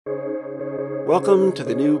Welcome to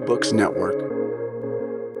the New Books Network.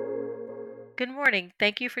 Good morning.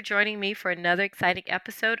 Thank you for joining me for another exciting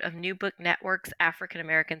episode of New Book Network's African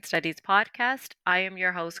American Studies podcast. I am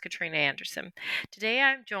your host, Katrina Anderson. Today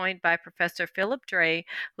I'm joined by Professor Philip Dray,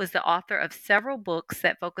 who is the author of several books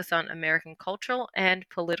that focus on American cultural and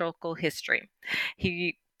political history.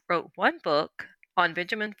 He wrote one book on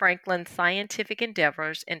Benjamin Franklin's scientific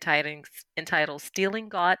endeavors entitled Stealing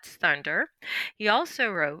God's Thunder. He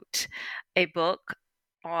also wrote a book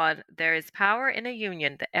on There is Power in a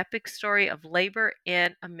Union, the epic story of labor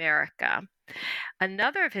in America.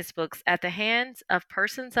 Another of his books, At the Hands of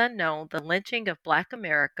Persons Unknown, The Lynching of Black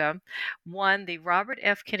America, won the Robert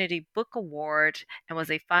F. Kennedy Book Award and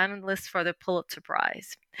was a finalist for the Pulitzer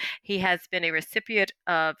Prize. He has been a recipient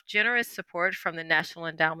of generous support from the National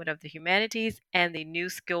Endowment of the Humanities and the New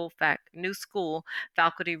School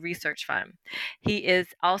Faculty Research Fund. He is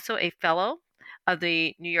also a fellow of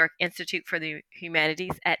the New York Institute for the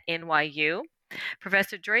Humanities at NYU.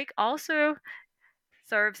 Professor Drake also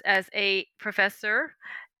serves as a professor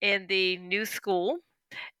in the New School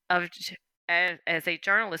of as a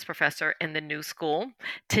journalist professor in the New School.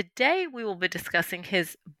 Today we will be discussing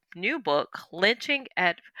his new book, Lynching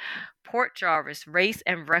at Port Jervis, Race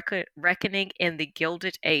and Reckoning in the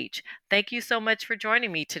Gilded Age. Thank you so much for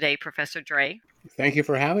joining me today, Professor Dray. Thank you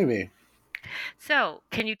for having me. So,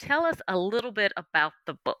 can you tell us a little bit about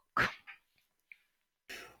the book?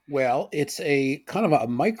 Well, it's a kind of a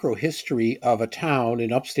micro history of a town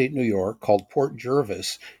in upstate New York called Port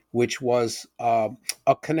Jervis, which was a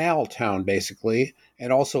canal town, basically,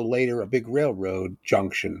 and also later a big railroad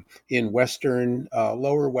junction in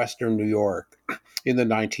lower western New York in the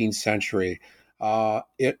 19th century.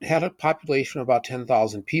 It had a population of about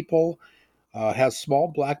 10,000 people, has small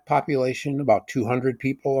black population, about 200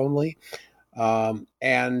 people only,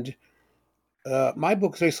 and my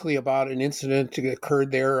book's basically about an incident that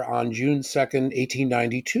occurred there on June 2nd,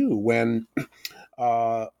 1892, when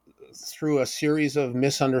through a series of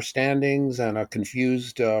misunderstandings and a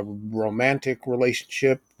confused romantic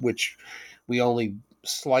relationship, which we only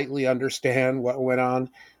slightly understand what went on,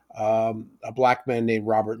 a black man named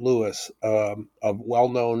Robert Lewis, a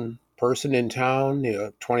well-known person in town,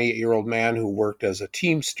 a 28-year-old man who worked as a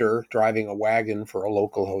teamster driving a wagon for a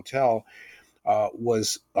local hotel,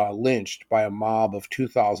 was lynched by a mob of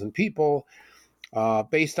 2,000 people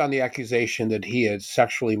based on the accusation that he had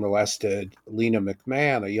sexually molested Lena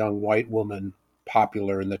McMahon, a young white woman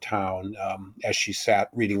popular in the town, as she sat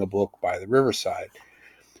reading a book by the riverside.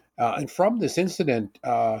 And from this incident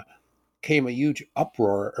came a huge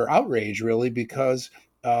uproar or outrage, really, because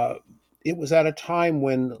it was at a time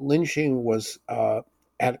when lynching was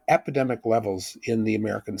at epidemic levels in the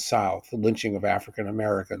American South, the lynching of African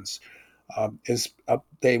Americans.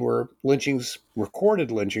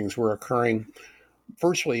 Recorded lynchings were occurring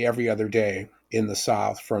virtually every other day in the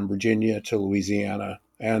South, from Virginia to Louisiana.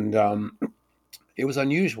 And it was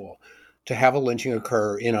unusual to have a lynching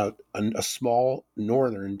occur in a small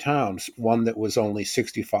northern town, one that was only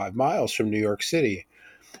 65 miles from New York City.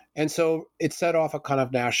 And so it set off a kind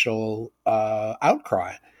of national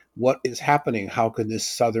outcry. What is happening? How can this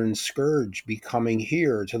southern scourge be coming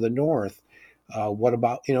here to the north? What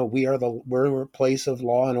about, we're a place of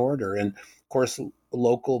law and order. And of course,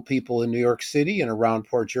 local people in New York City and around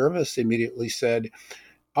Port Jervis immediately said,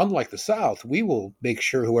 unlike the South, we will make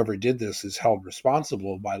sure whoever did this is held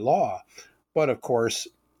responsible by law. But of course,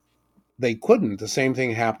 they couldn't. The same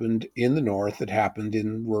thing happened in the North that happened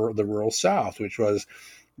in the rural South, which was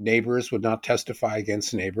neighbors would not testify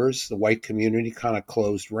against neighbors. The white community kind of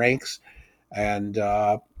closed ranks, and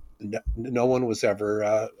no one was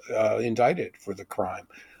ever indicted for the crime.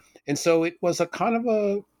 And so it was a kind of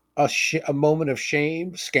a moment of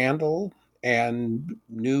shame, scandal, and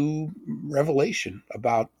new revelation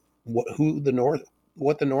about what the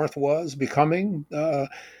North was becoming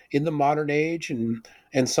in the modern age,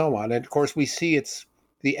 and so on. And of course, we see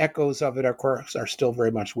the echoes of it, of course, are still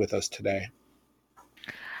very much with us today.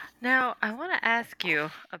 Now, I want to ask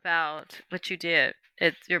you about what you did.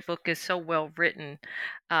 Your book is so well written,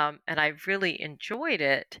 and I really enjoyed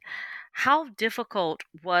it. How difficult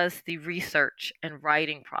was the research and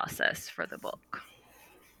writing process for the book?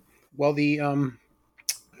 Well,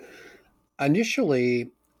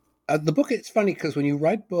 initially, the book, it's funny because when you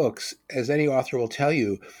write books, as any author will tell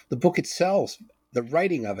you, the book itself, the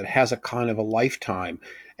writing of it has a kind of a lifetime.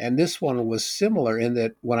 And this one was similar in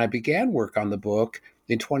that when I began work on the book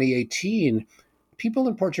in 2018, people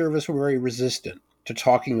in Port Jervis were very resistant to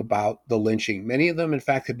talking about the lynching. Many of them, in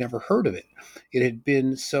fact, had never heard of it. It had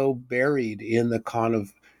been so buried in the kind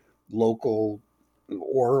of local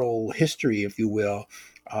oral history, if you will,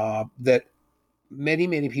 that many,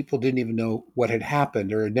 many people didn't even know what had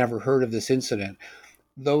happened or had never heard of this incident.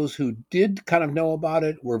 Those who did kind of know about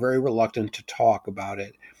it were very reluctant to talk about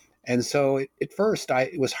it. And so at first,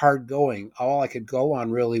 it was hard going. All I could go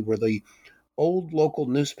on really were the old local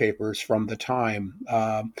newspapers from the time.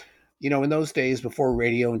 In those days before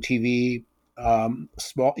radio and TV,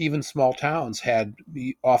 even small towns had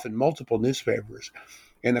often multiple newspapers.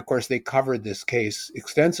 And of course, they covered this case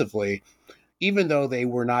extensively, even though they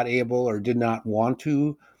were not able or did not want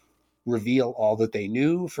to reveal all that they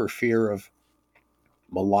knew for fear of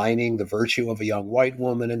maligning the virtue of a young white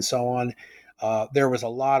woman and so on. There was a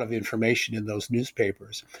lot of information in those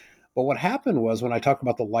newspapers. But what happened was, when I talk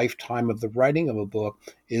about the lifetime of the writing of a book,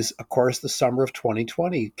 is, of course, the summer of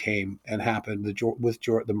 2020 came and happened with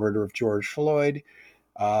the murder of George Floyd,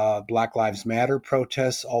 Black Lives Matter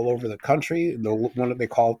protests all over the country. The one they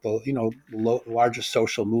call it the largest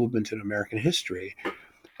social movement in American history.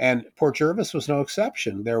 And Port Jervis was no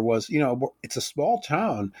exception. There was, it's a small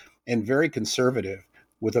town and very conservative,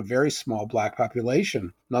 with a very small Black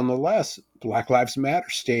population. Nonetheless, Black Lives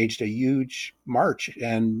Matter staged a huge march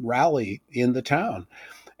and rally in the town,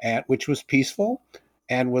 which was peaceful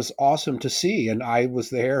and was awesome to see. And I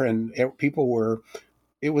was there, and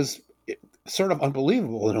it was sort of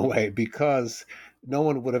unbelievable in a way, because no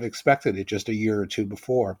one would have expected it just a year or two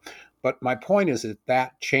before. But my point is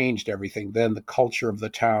that changed everything. Then the culture of the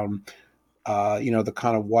town, the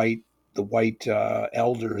kind of white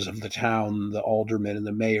elders of the town, the aldermen and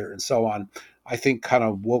the mayor and so on, I think kind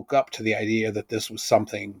of woke up to the idea that this was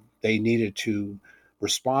something they needed to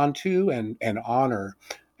respond to and honor.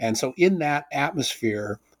 And so in that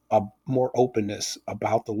atmosphere, a more openness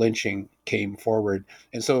about the lynching came forward.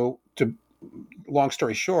 And so, long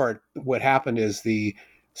story short, what happened is the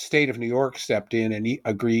state of New York stepped in and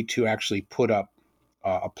agreed to actually put up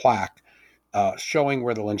a plaque showing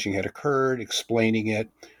where the lynching had occurred, explaining it.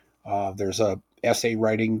 There's a essay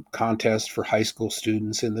writing contest for high school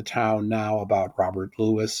students in the town now about Robert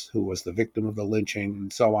Lewis, who was the victim of the lynching,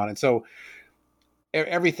 and so on. And so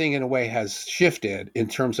everything in a way has shifted in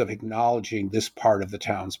terms of acknowledging this part of the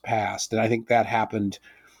town's past. And I think that happened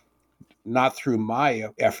not through my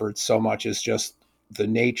efforts so much as just the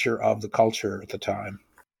nature of the culture at the time.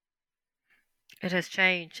 It has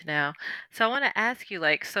changed now. So I want to ask you,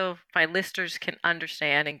 so my listeners can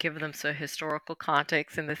understand and give them some historical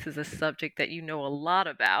context, and this is a subject that you know a lot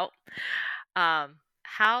about.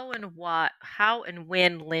 How and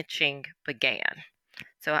when lynching began.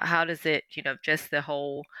 So how does it, just the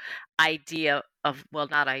whole idea of,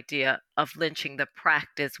 of lynching, the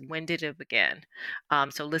practice, when did it begin?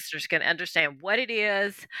 So listeners can understand what it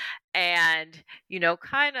is and,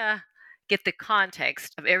 kind of get the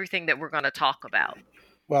context of everything that we're going to talk about.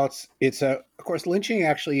 Well, of course, lynching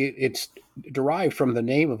actually, it's derived from the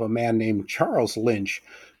name of a man named Charles Lynch,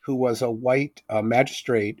 who was a white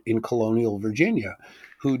magistrate in colonial Virginia,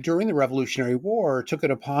 who during the Revolutionary War took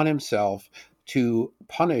it upon himself to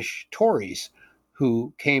punish Tories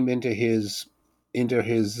who came into his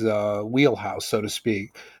wheelhouse, so to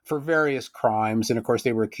speak, for various crimes. And of course,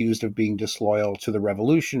 they were accused of being disloyal to the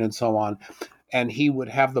revolution and so on. And he would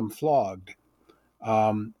have them flogged.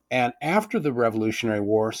 And after the Revolutionary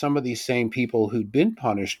War, some of these same people who'd been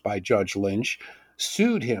punished by Judge Lynch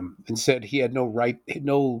sued him and said he had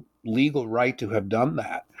no legal right to have done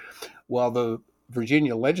that. Well, the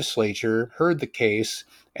Virginia legislature heard the case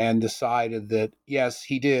and decided that, yes,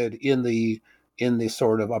 he did, in the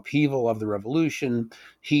sort of upheaval of the revolution,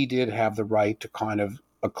 he did have the right to kind of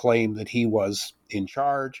acclaim that he was in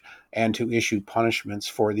charge and to issue punishments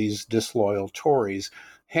for these disloyal Tories.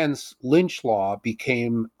 Hence, lynch law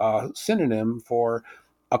became a synonym for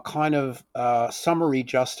a kind of summary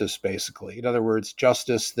justice, basically. In other words,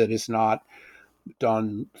 justice that is not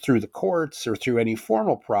done through the courts or through any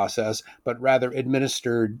formal process, but rather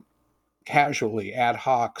administered casually, ad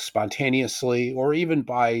hoc, spontaneously, or even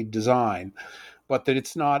by design, but that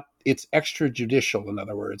it's extrajudicial, in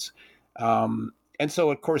other words. And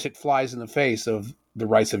so, of course, it flies in the face of the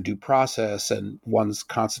rights of due process and one's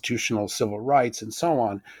constitutional civil rights and so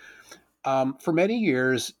on. For many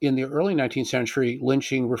years in the early 19th century,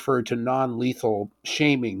 lynching referred to non-lethal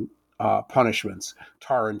shaming punishments,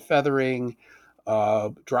 tar and feathering,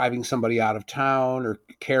 driving somebody out of town or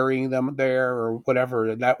carrying them there or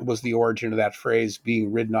whatever. That was the origin of that phrase,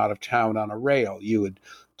 being ridden out of town on a rail. You would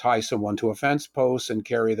tie someone to a fence post and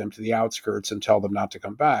carry them to the outskirts and tell them not to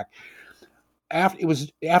come back. It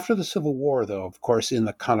was after the Civil War, though, of course, in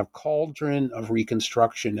the kind of cauldron of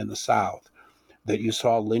Reconstruction in the South, that you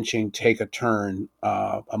saw lynching take a turn,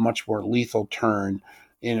 a much more lethal turn,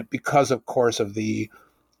 because, of course, of the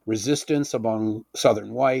resistance among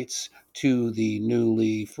Southern whites to the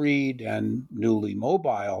newly freed and newly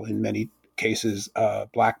mobile, in many cases,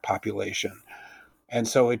 black population. And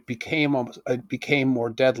so it became more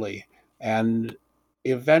deadly. And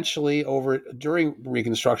eventually, during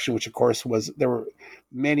Reconstruction, which of course there were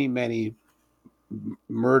many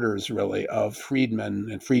murders really of freedmen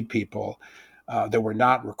and freed people that were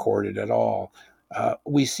not recorded at all.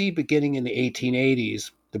 We see beginning in the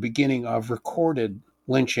 1880s the beginning of recorded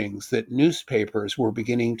lynchings that newspapers were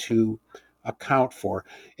beginning to account for.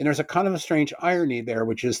 And there's a kind of a strange irony there,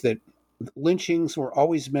 which is that lynchings were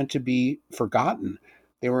always meant to be forgotten.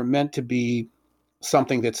 They were meant to be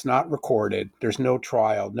something that's not recorded. There's no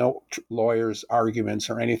trial, no lawyers' arguments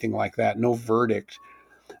or anything like that, no verdict.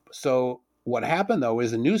 So what happened, though,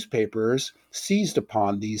 is the newspapers seized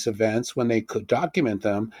upon these events when they could document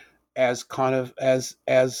them as kind of as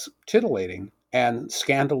titillating and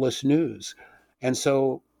scandalous news. And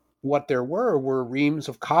so what there were reams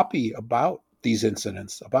of copy about these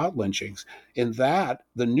incidents, about lynchings. In that,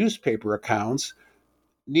 the newspaper accounts,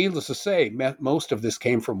 needless to say, most of this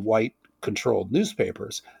came from white-controlled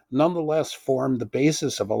newspapers, nonetheless formed the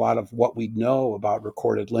basis of a lot of what we know about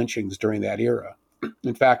recorded lynchings during that era.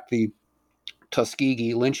 In fact, the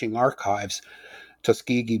Tuskegee lynching archives,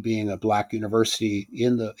 Tuskegee being a black university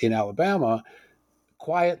in Alabama,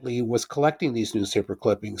 quietly was collecting these newspaper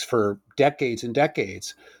clippings for decades and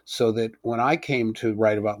decades, so that when I came to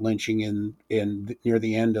write about lynching in near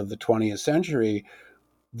the end of the 20th century,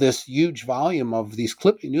 this huge volume of these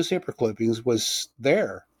newspaper clippings was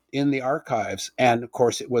there in the archives. And of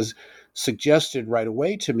course, it was suggested right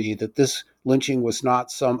away to me that this lynching was not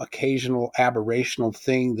some occasional aberrational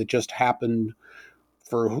thing that just happened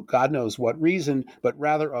for God knows what reason, but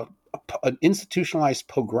rather an institutionalized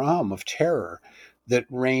pogrom of terror that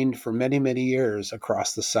reigned for many, many years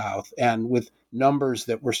across the South, and with numbers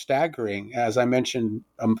that were staggering. As I mentioned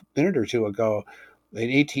a minute or two ago, in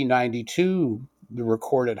 1892, the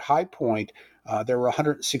recorded high point, there were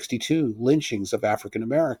 162 lynchings of African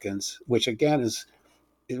Americans, which again is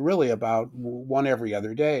really about one every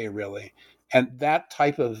other day, really. And that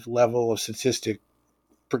type of level of statistic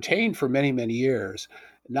pertained for many, many years.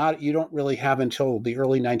 You don't really have until the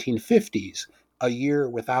early 1950s a year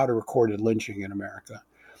without a recorded lynching in America.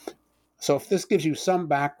 So if this gives you some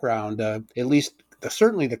background, at least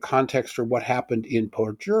certainly the context for what happened in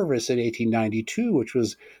Port Jervis in 1892, which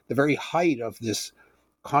was the very height of this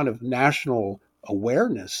kind of national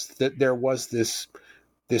awareness that there was this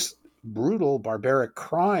brutal, barbaric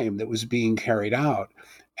crime that was being carried out.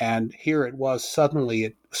 And here it was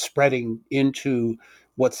suddenly spreading into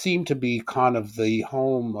what seemed to be kind of the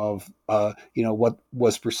home of, what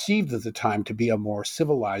was perceived at the time to be a more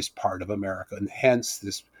civilized part of America. And hence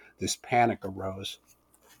this panic arose.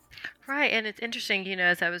 Right, and it's interesting,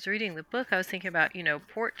 as I was reading the book, I was thinking about,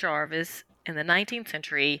 Port Jervis in the 19th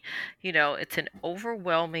century. It's an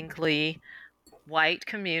overwhelmingly white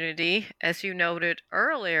community, as you noted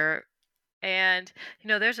earlier. And,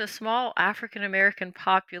 there's a small African American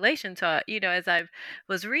population. So, as I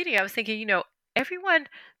was reading, I was thinking, everyone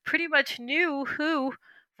pretty much knew who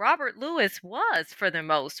Robert Lewis was for the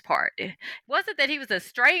most part. It wasn't that he was a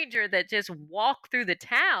stranger that just walked through the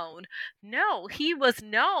town. No, he was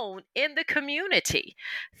known in the community.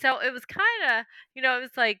 So it was kind of, it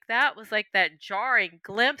was like that jarring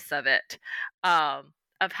glimpse of it,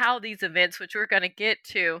 of how these events, which we're going to get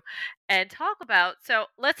to and talk about. So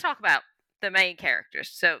let's talk about the main characters.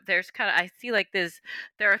 So there's I see like this,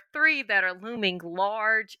 there are three that are looming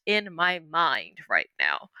large in my mind right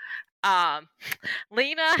now. Um,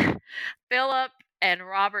 Lena, Philip, and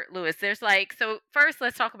Robert Lewis. So first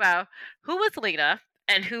let's talk about who was Lena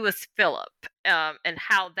and who was Philip, and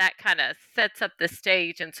how that kind of sets up the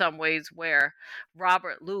stage in some ways where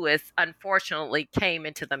Robert Lewis unfortunately came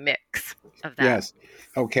into the mix of that. Yes.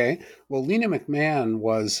 Okay. Well, Lena McMahon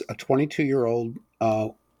was a 22-year-old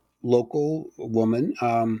local woman.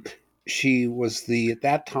 She was at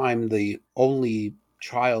that time the only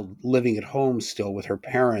child living at home still with her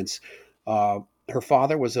parents. Her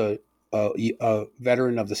father was a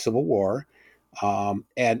veteran of the Civil War,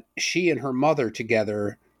 and she and her mother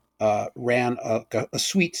together ran a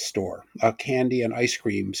sweet store, a candy and ice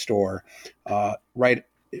cream store, right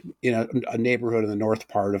in a neighborhood in the north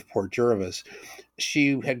part of Port Jervis.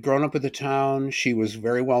 She had grown up in the town. She was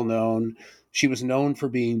very well known. She was known for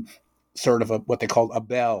being sort of what they called a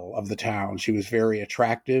belle of the town. She was very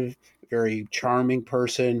attractive, very charming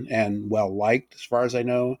person, and well liked, as far as I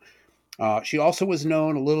know. She also was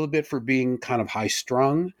known a little bit for being kind of high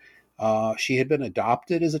strung. She had been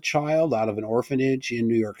adopted as a child out of an orphanage in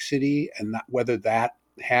New York City, and whether that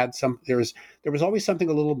had some. There was always something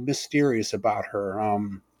a little mysterious about her.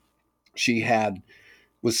 She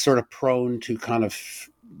was sort of prone to kind of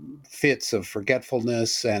fits of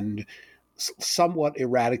forgetfulness and somewhat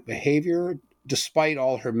erratic behavior, despite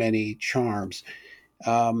all her many charms.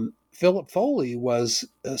 Philip Foley was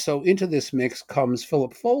so into this mix comes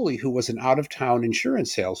Philip Foley, who was an out of town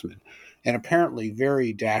insurance salesman and apparently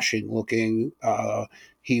very dashing looking.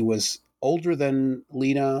 He was older than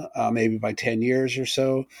Lena, maybe by 10 years or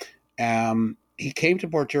so. He came to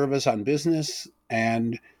Port Jervis on business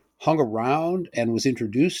and hung around and was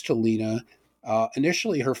introduced to Lena.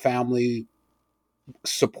 Initially, her family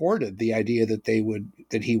supported the idea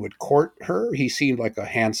that he would court her. He seemed like a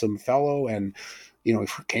handsome fellow and,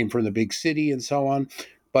 came from the big city and so on.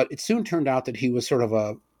 But it soon turned out that he was sort of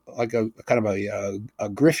a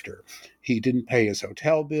grifter. He didn't pay his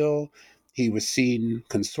hotel bill. He was seen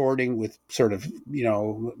consorting with sort of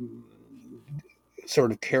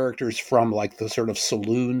characters from like the sort of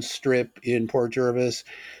saloon strip in Port Jervis.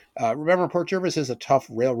 Remember, Port Jervis is a tough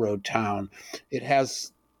railroad town. It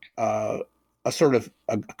has a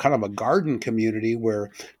kind of a garden community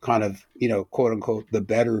where kind of, quote unquote, the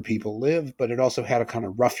better people live, but it also had a kind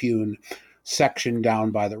of rough-hewn section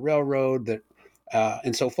down by the railroad that,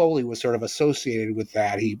 and so Foley was sort of associated with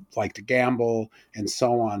that. He liked to gamble and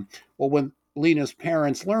so on. Well, when Lena's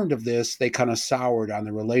parents learned of this, they kind of soured on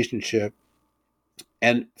the relationship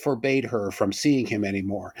and forbade her from seeing him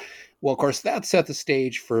anymore. Well, of course, that set the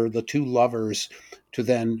stage for the two lovers to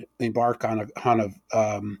then embark on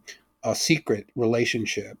a secret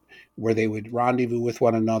relationship where they would rendezvous with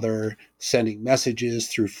one another, sending messages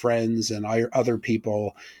through friends and other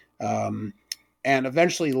people, and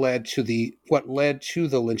eventually what led to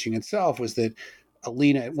the lynching itself was that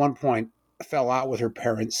Lena at one point fell out with her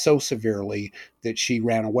parents so severely that she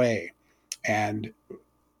ran away and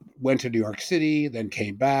went to New York City, then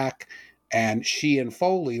came back, and she and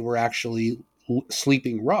Foley were actually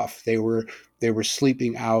sleeping rough. They were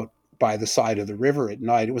sleeping out by the side of the river at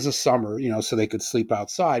night. It was a summer, so they could sleep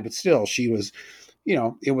outside, but still she was,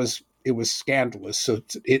 it was scandalous. So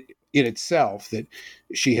in itself that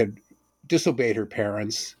she had disobeyed her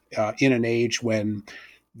parents in an age when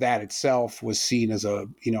that itself was seen as a,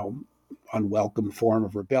 unwelcome form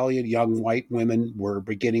of rebellion. Young white women were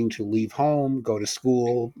beginning to leave home, go to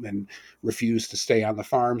school, and refuse to stay on the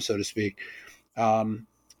farm, so to speak.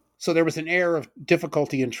 So there was an air of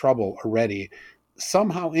difficulty and trouble already.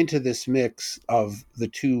 Somehow into this mix of the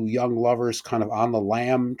two young lovers kind of on the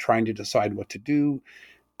lam trying to decide what to do,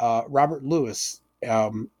 Robert Lewis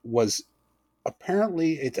was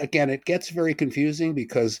apparently, it gets very confusing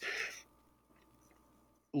because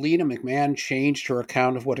Lena McMahon changed her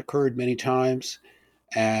account of what occurred many times,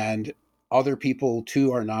 and other people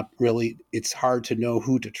too are not really, it's hard to know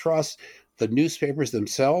who to trust. The newspapers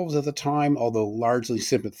themselves at the time, although largely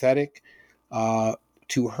sympathetic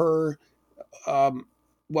to her,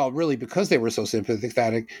 really because they were so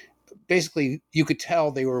sympathetic, basically you could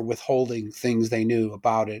tell they were withholding things they knew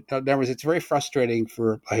about it. In other words, it's very frustrating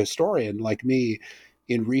for a historian like me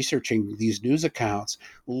in researching these news accounts.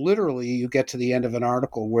 Literally, you get to the end of an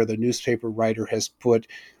article where the newspaper writer has put,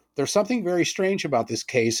 there's something very strange about this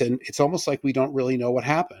case, and it's almost like we don't really know what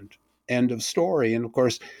happened. End of story. And of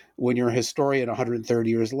course, when you're a historian 130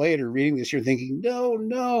 years later reading this, you're thinking,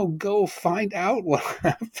 no, go find out what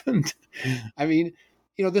happened. I mean,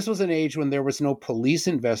 this was an age when there was no police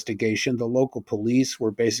investigation. The local police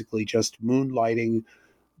were basically just moonlighting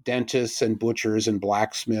dentists and butchers and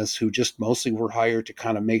blacksmiths who just mostly were hired to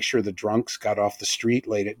kind of make sure the drunks got off the street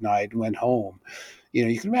late at night and went home.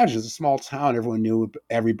 You can imagine it's a small town. Everyone knew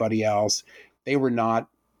everybody else. There were no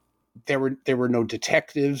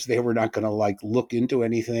detectives. They were not going to look into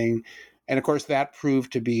anything. And of course that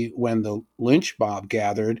proved to be, when the lynch mob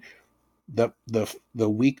gathered, the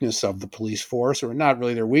weakness of the police force, or not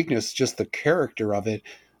really their weakness, just the character of it,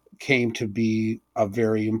 came to be a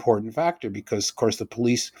very important factor because, of course, the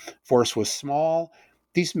police force was small.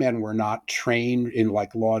 These men were not trained in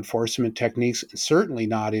law enforcement techniques, and certainly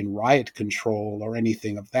not in riot control or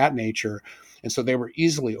anything of that nature. And so they were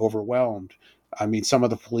easily overwhelmed. I mean, some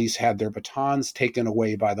of the police had their batons taken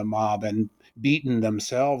away by the mob and beaten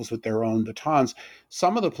themselves with their own batons.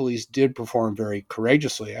 Some of the police did perform very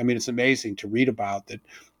courageously. I mean, it's amazing to read about that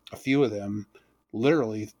a few of them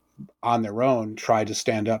literally on their own tried to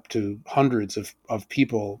stand up to hundreds of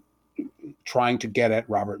people trying to get at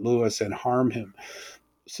Robert Lewis and harm him.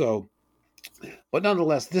 So, but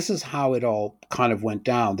nonetheless, this is how it all kind of went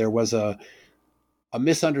down. There was a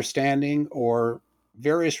misunderstanding or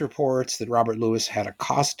various reports that Robert Lewis had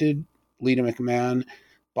accosted Lena McMahon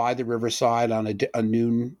by the riverside on a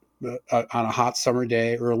noon on a hot summer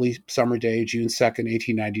day, early summer day, June 2nd,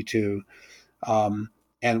 1892.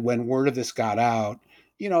 And when word of this got out,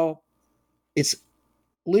 it's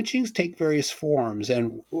lynchings take various forms,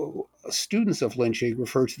 and students of lynching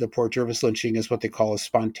refer to the Port Jervis lynching as what they call a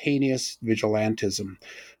spontaneous vigilantism.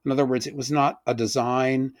 In other words, it was not a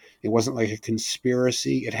design, it wasn't like a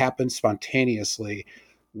conspiracy, it happened spontaneously.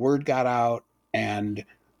 Word got out, and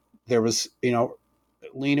there was,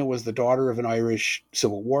 Lena was the daughter of an Irish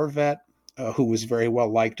Civil War vet who was very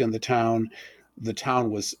well liked in the town. The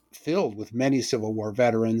town was filled with many Civil War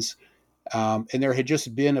veterans. And there had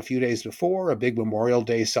just been a few days before a big Memorial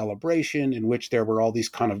Day celebration in which there were all these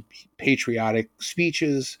kind of patriotic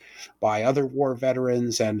speeches by other war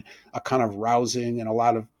veterans and a kind of rousing, and a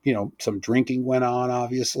lot of, some drinking went on,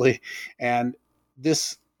 obviously. And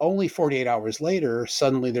this only 48 hours later,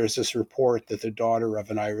 suddenly there's this report that the daughter of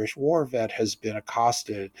an Irish war vet has been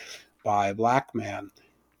accosted by a black man.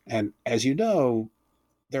 And as you know,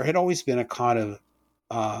 there had always been a kind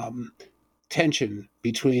of tension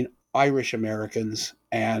between Irish Americans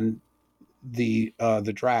and the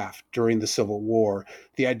draft during the Civil War.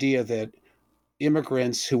 The idea that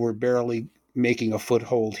immigrants who were barely making a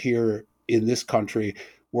foothold here in this country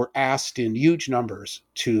were asked in huge numbers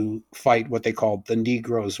to fight what they called the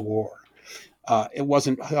Negroes' War. It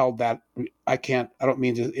wasn't held that, I don't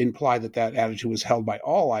mean to imply that attitude was held by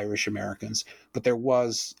all Irish Americans, but there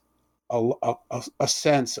was a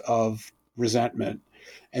sense of resentment.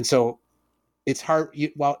 And so it's hard,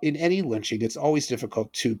 while in any lynching, it's always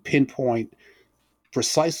difficult to pinpoint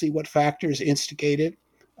precisely what factors instigate it.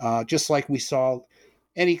 Just like we saw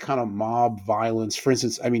any kind of mob violence. For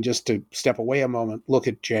instance, just to step away a moment, look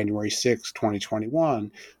at January 6,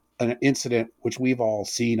 2021, an incident which we've all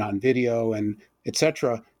seen on video and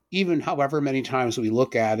etc. Even however many times we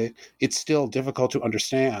look at it, it's still difficult to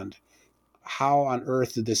understand how on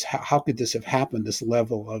earth how could this have happened, this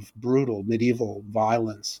level of brutal medieval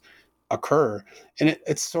violence occur. And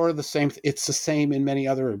it's sort of the same. It's the same in many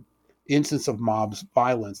other instances of mobs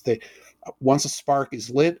violence. Once a spark is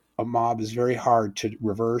lit, a mob is very hard to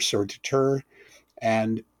reverse or deter,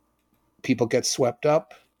 and people get swept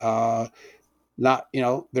up.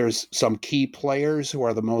 There's some key players who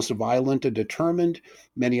are the most violent and determined.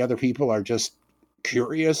 Many other people are just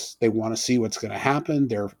curious. They want to see what's going to happen.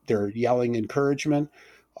 They're yelling encouragement.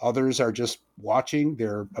 Others are just watching.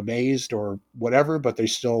 They're amazed or whatever, but they're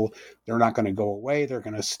not going to go away. They're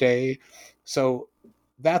going to stay. So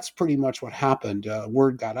that's pretty much what happened.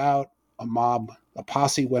 Word got out. A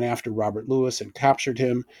posse went after Robert Lewis and captured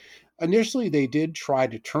him. Initially, they did try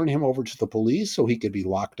to turn him over to the police so he could be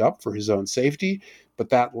locked up for his own safety, but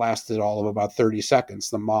that lasted all of about 30 seconds.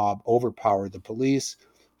 The mob overpowered the police,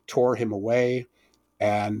 tore him away,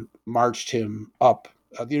 and marched him up.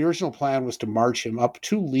 The original plan was to march him up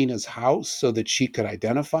to Lena's house so that she could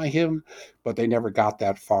identify him, but they never got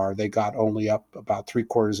that far. They got only up about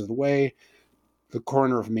 3/4 of the way, the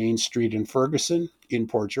corner of Main Street in Ferguson in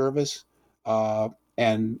Port Jervis.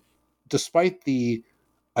 And despite the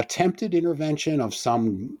attempted intervention of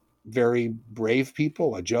some very brave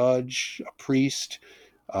people, a judge, a priest,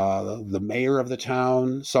 the mayor of the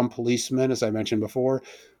town, some policemen, as I mentioned before,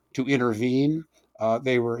 to intervene,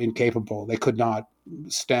 they were incapable. They could not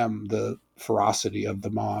stem the ferocity of the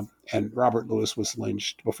mob. And Robert Lewis was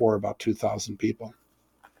lynched before about 2,000 people.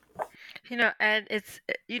 And it's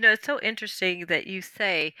so interesting that you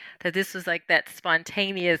say that this was like that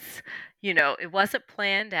spontaneous, it wasn't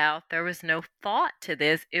planned out. There was no thought to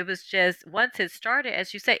this. It was just once it started,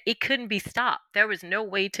 as you say, it couldn't be stopped. There was no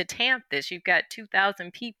way to tamp this. You've got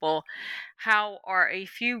 2,000 people. How are a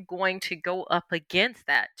few going to go up against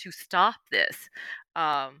that to stop this?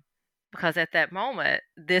 Because at that moment,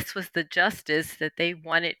 this was the justice that they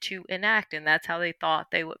wanted to enact, and that's how they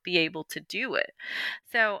thought they would be able to do it.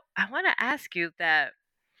 So I want to ask you that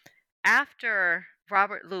after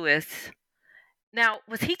Robert Lewis, now,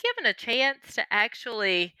 was he given a chance to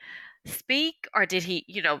actually speak, or did he,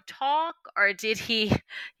 talk, or did he,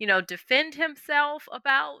 defend himself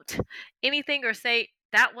about anything, or say,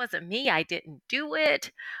 that wasn't me, I didn't do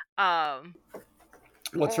it?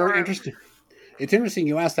 It's very interesting. It's interesting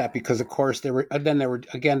you asked that because, of course, there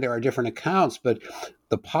are different accounts, but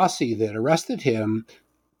the posse that arrested him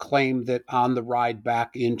claimed that on the ride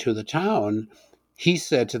back into the town, he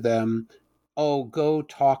said to them, "Oh, go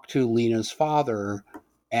talk to Lena's father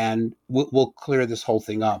and we'll clear this whole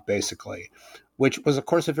thing up," basically, which was, of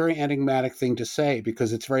course, a very enigmatic thing to say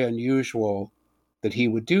because it's very unusual that he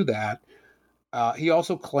would do that. He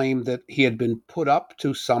also claimed that he had been put up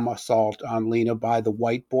to some assault on Lena by the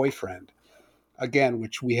white boyfriend, again,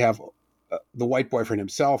 which we have the white boyfriend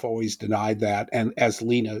himself always denied that, and as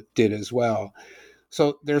Lena did as well.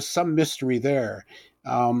 So there's some mystery there.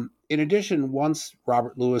 In addition, once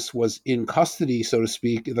Robert Lewis was in custody, so to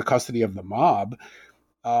speak, in the custody of the mob,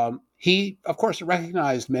 he, of course,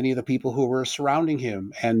 recognized many of the people who were surrounding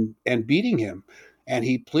him and beating him, and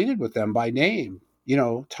he pleaded with them by name.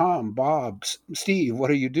 Tom, Bob, Steve, what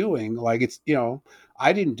are you doing? Like, it's,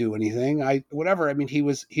 I didn't do anything. Whatever. I mean, he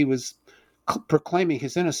was proclaiming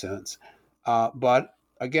his innocence, but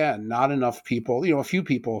again, not enough people. A few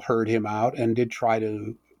people heard him out and did try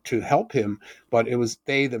to help him, but it was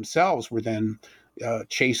they themselves were then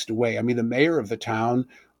chased away. I mean, the mayor of the town,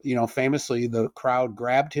 famously, the crowd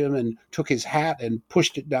grabbed him and took his hat and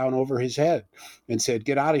pushed it down over his head and said,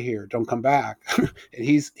 "Get out of here! Don't come back." And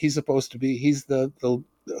he's supposed to be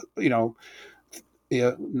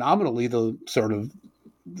nominally the sort of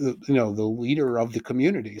the leader of the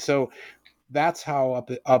community. So that's how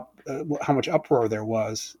how much uproar there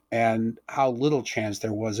was, and how little chance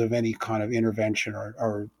there was of any kind of intervention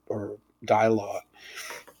or dialogue.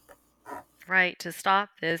 Right, to stop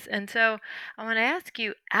this. And so I want to ask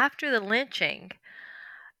you, after the lynching,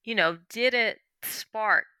 did it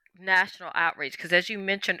spark national outrage? Because as you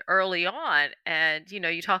mentioned early on, and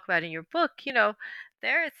you talk about in your book,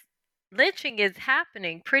 there's lynching is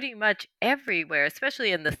happening pretty much everywhere,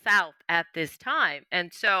 especially in the South at this time.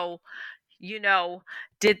 And so,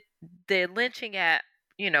 did the lynching at,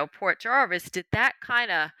 Port Jarvis, did that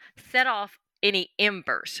kind of set off any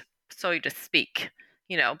embers, so to speak?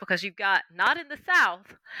 Because you've got, not in the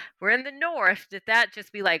South, we're in the North. Did that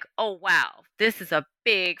just be like, oh, wow, this is a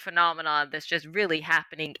big phenomenon that's just really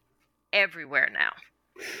happening everywhere now?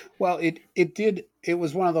 Well, it did. It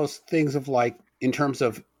was one of those things of, like, in terms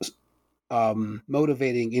of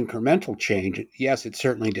motivating incremental change. Yes, it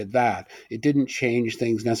certainly did that. It didn't change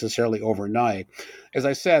things necessarily overnight. As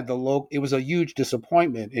I said, it was a huge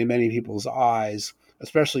disappointment in many people's eyes,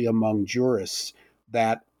 especially among jurists,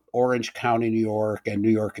 that Orange County, New York, and New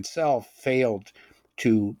York itself failed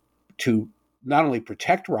to not only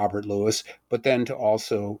protect Robert Lewis, but then to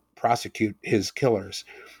also prosecute his killers.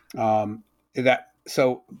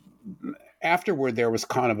 So afterward, there was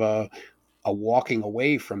kind of a walking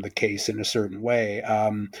away from the case in a certain way.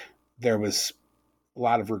 There was a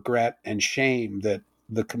lot of regret and shame that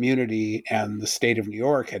the community and the state of New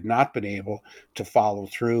York had not been able to follow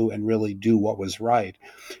through and really do what was right.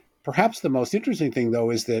 Perhaps the most interesting thing,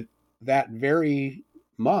 though, is that very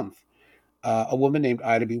month, a woman named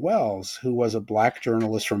Ida B. Wells, who was a Black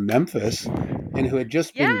journalist from Memphis and who had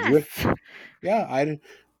just been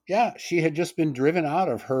she had just been driven out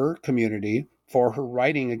of her community for her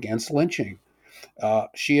writing against lynching.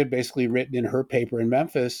 She had basically written in her paper in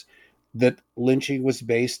Memphis that lynching was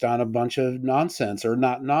based on a bunch of nonsense, or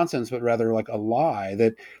not nonsense, but rather like a lie,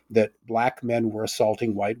 that Black men were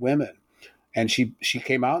assaulting white women. And she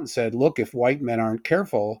came out and said, look, if white men aren't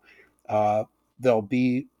careful, they'll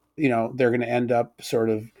be, they're going to end up sort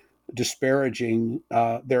of disparaging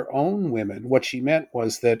their own women. What she meant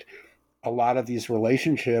was that a lot of these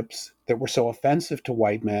relationships that were so offensive to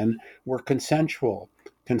white men were consensual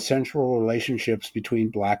relationships between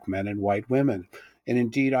Black men and white women. And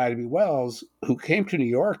indeed, Ida B. Wells, who came to New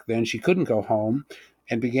York then, she couldn't go home,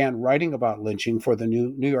 and began writing about lynching for the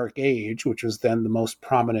New York Age, which was then the most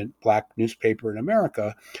prominent Black newspaper in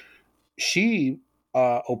America. She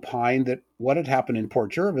opined that what had happened in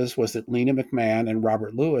Port Jervis was that Lena McMahon and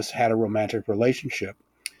Robert Lewis had a romantic relationship,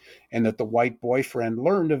 and that the white boyfriend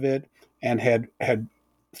learned of it and had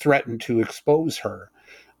threatened to expose her.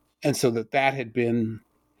 And so that had been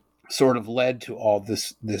sort of led to all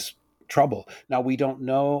this trouble. Now, we don't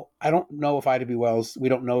know. I don't know if Ida B. Wells, we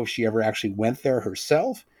don't know if she ever actually went there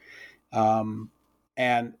herself.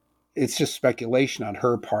 And it's just speculation on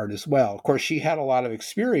her part as well. Of course, she had a lot of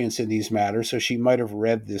experience in these matters, so she might have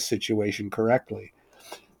read this situation correctly.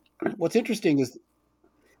 What's interesting is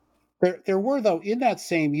there were, though, in that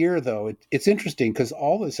same year, though, it's interesting because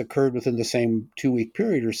all this occurred within the same 2-week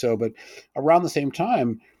period or so, but around the same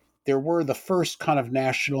time, there were the first kind of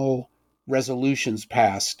national resolutions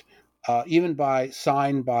passed,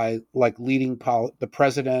 signed by like the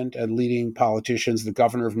president and leading politicians, the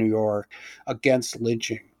governor of New York, against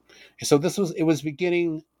lynching. So it was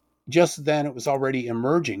beginning just then. It was already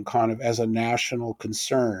emerging kind of as a national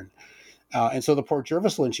concern. And so the Port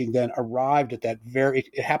Jervis lynching then arrived at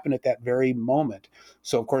it happened at that very moment.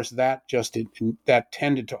 So of course that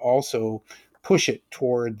tended to also push it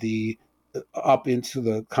toward up into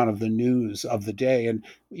the kind of the news of the day. And,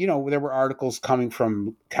 there were articles coming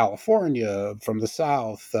from California, from the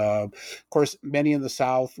South. Of course, many in the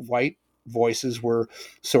South, white voices were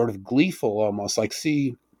sort of gleeful, almost like,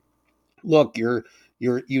 see, look,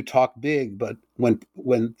 you talk big, but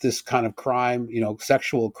when this kind of crime,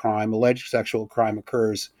 sexual crime, alleged sexual crime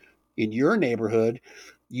occurs in your neighborhood,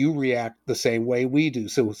 you react the same way we do.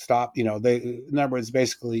 So stop, in other words,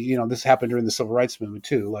 basically, this happened during the civil rights movement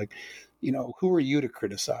too. Like, who are you to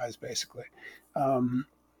criticize, basically? Um,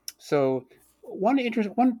 so one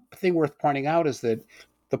thing worth pointing out is that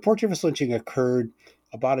the Port Jervis lynching occurred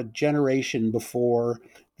about a generation before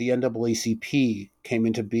the NAACP came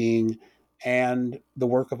into being, and the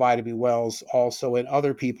work of Ida B. Wells also and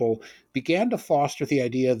other people began to foster the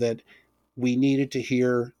idea that we needed to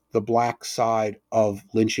hear the black side of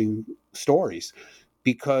lynching stories,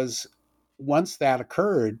 because once that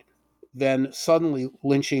occurred, then suddenly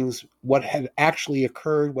lynchings, what had actually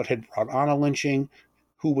occurred, what had brought on a lynching,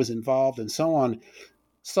 who was involved, and so on,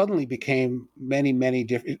 suddenly became many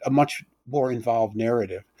different, a much more involved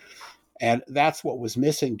narrative. And that's what was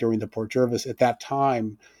missing during the Port Jervis. At that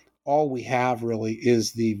time, all we have really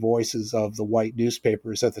is the voices of the white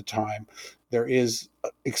newspapers at the time. There is,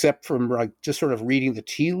 except from like just sort of reading the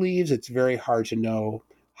tea leaves, it's very hard to know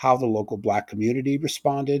how the local black community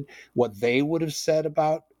responded, what they would have said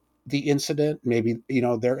about the incident. Maybe,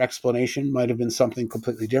 their explanation might have been something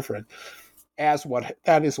completely different.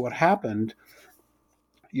 That is what happened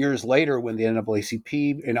years later when the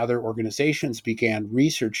NAACP and other organizations began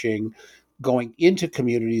researching, going into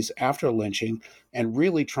communities after lynching and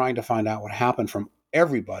really trying to find out what happened from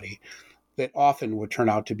everybody. That often would turn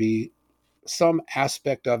out to be some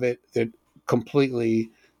aspect of it that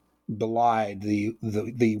completely belied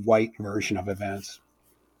the white version of events.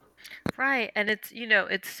 Right. And it's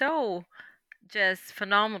so just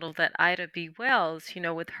phenomenal that Ida B. Wells,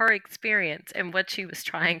 with her experience and what she was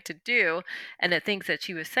trying to do and the things that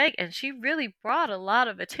she was saying, and she really brought a lot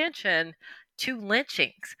of attention to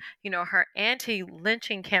lynchings. Her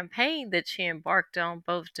anti-lynching campaign that she embarked on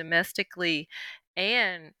both domestically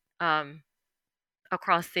and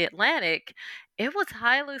across the Atlantic, it was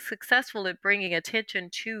highly successful at bringing attention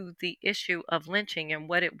to the issue of lynching and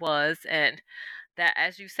what it was, and that,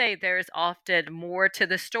 as you say, there's often more to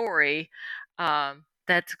the story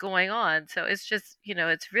that's going on. So it's just,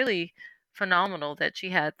 it's really phenomenal that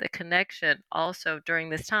she had the connection also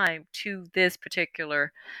during this time to this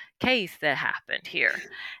particular case that happened here.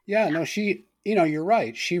 Yeah, no, you're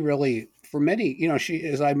right. She really, for many, she,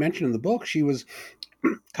 as I mentioned in the book, she was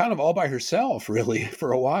kind of all by herself, really,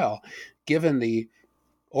 for a while, given the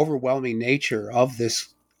overwhelming nature of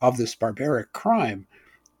this barbaric crime.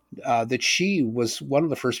 That she was one of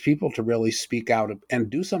the first people to really speak out and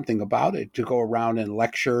do something about it, to go around and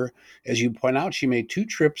lecture. As you point out, she made 2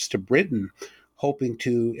 trips to Britain, hoping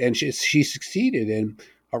to, and she succeeded in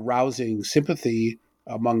arousing sympathy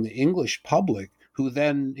among the English public, who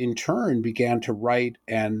then in turn began to write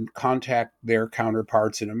and contact their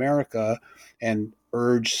counterparts in America and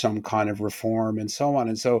urge some kind of reform and so on.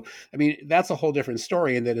 And so, I mean, that's a whole different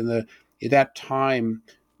story. And that in that time,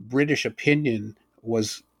 British opinion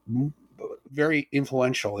was very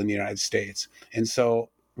influential in the United States. And so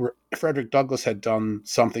Frederick Douglass had done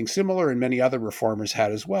something similar, and many other reformers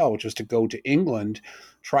had as well, which was to go to England,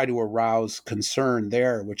 try to arouse concern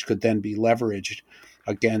there, which could then be leveraged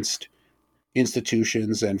against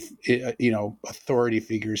institutions and authority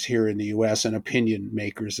figures here in the U.S. and opinion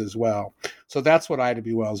makers as well. So that's what Ida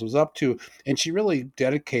B. Wells was up to, and she really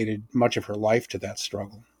dedicated much of her life to that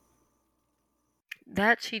struggle.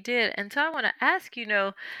 That she did. And so I want to ask,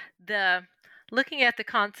 the looking at the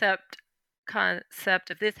concept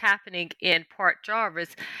of this happening in Port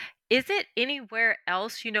Jarvis, is it anywhere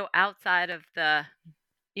else, outside of the,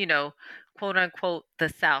 you know, quote unquote, the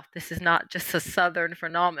South? This is not just a Southern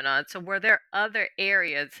phenomenon. So, were there other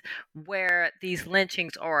areas where these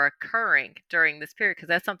lynchings are occurring during this period? Because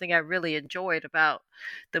that's something I really enjoyed about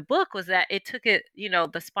the book, was that it took it,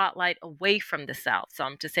 the spotlight away from the South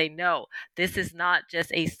some to say, no, this is not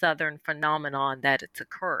just a Southern phenomenon that it's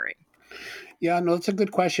occurring. Yeah, no, that's a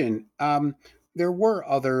good question. There were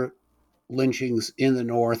other lynchings in the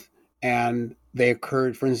North, and they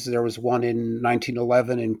occurred. For instance, there was one in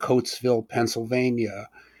 1911 in Coatesville, Pennsylvania.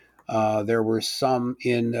 There were some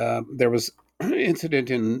in there was an incident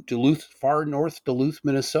in Duluth, far north Duluth,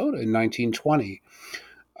 Minnesota, in 1920,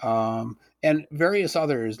 and various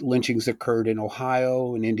other lynchings occurred in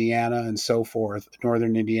Ohio and Indiana and so forth,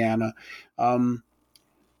 northern Indiana. Um,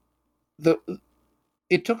 the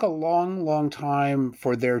It took a long time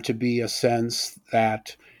for there to be a sense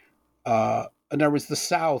that, in other words, the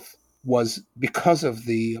South was, because of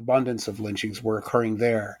the abundance of lynchings were occurring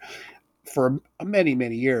there, for many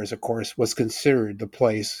years, of course, was considered the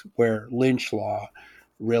place where lynch law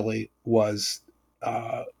really was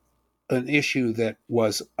an issue that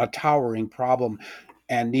was a towering problem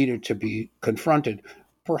and needed to be confronted,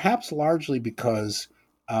 perhaps largely because,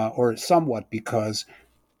 or somewhat because,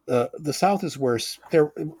 the South is where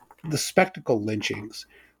the spectacle lynchings,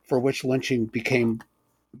 for which lynching became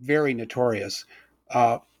very notorious,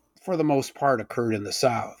 uh, for the most part occurred in the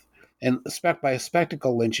South. And by a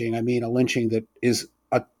spectacle lynching, I mean a lynching that is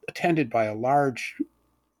attended by a large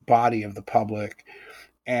body of the public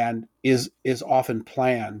and is often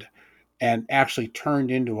planned and actually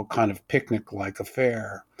turned into a kind of picnic-like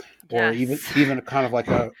affair, or Yes. even a kind of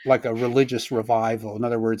like a religious revival. In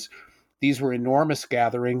other words, these were enormous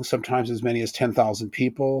gatherings, sometimes as many as 10,000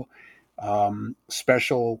 people.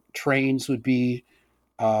 Special trains would be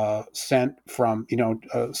sent from,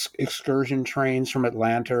 excursion trains from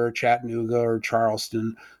Atlanta or Chattanooga or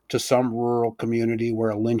Charleston to some rural community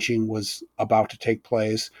where a lynching was about to take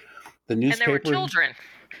place. The And there were newspaper, children.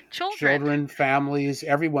 children, families,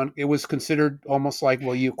 everyone, it was considered almost like,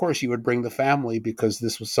 well, of course you would bring the family because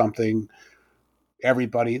this was something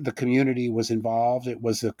everybody, the community was involved. It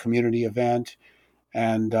was a community event.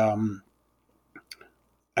 And,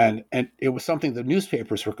 and it was something the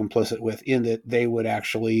newspapers were complicit with, in that they would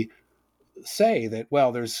actually say that,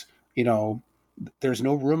 well, there's no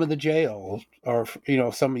room in the jail, or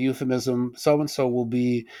some euphemism, so and so will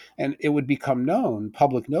be, and it would become known,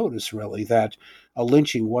 public notice really, that a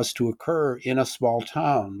lynching was to occur in a small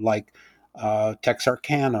town like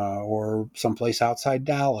Texarkana or someplace outside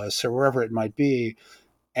Dallas or wherever it might be,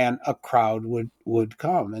 and a crowd would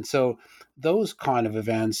come. And so those kind of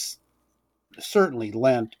events certainly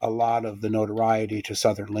lent a lot of the notoriety to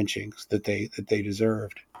Southern lynchings that they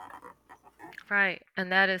deserved. Right.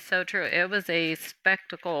 And that is so true. It was a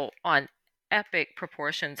spectacle on epic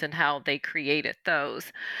proportions in how they created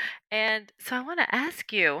those. And so I want to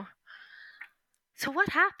ask you, so what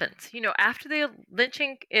happens? After the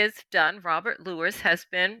lynching is done, Robert Lewis has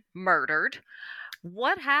been murdered.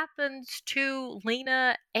 What happens to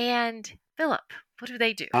Lena and Philip? What do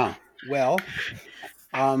they do? Well,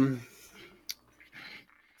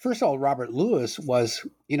 first of all, Robert Lewis was,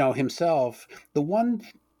 himself, the one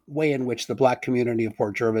way in which the Black community of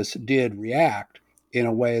Port Jervis did react in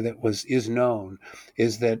a way that is known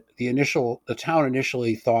is that the town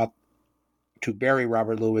initially thought to bury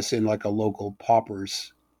Robert Lewis in like a local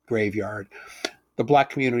pauper's graveyard. The Black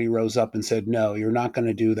community rose up and said, no, you're not going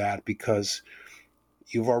to do that because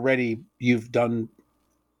you've done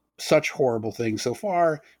such horrible things so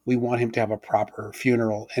far. We want him to have a proper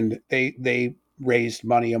funeral. And they raised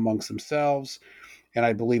money amongst themselves. And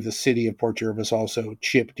I believe the city of Port Jervis also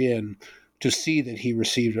chipped in to see that he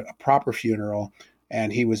received a proper funeral.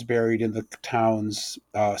 And he was buried in the town's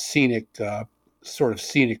sort of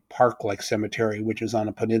scenic park-like cemetery, which is on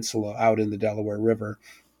a peninsula out in the Delaware River.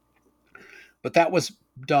 But that was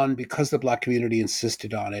done because the Black community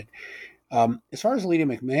insisted on it. As far as Lena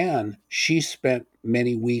McMahon, she spent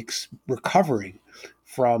many weeks recovering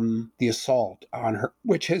from the assault on her,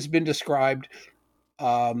 which has been described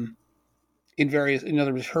in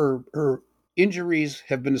other words, her injuries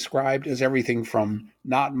have been described as everything from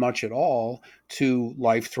not much at all to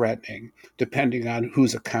life-threatening, depending on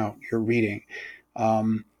whose account you're reading.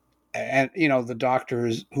 And the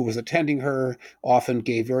doctors who was attending her often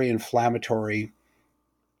gave very inflammatory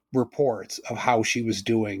reports of how she was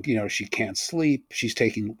doing. She can't sleep.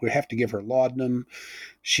 We have to give her laudanum.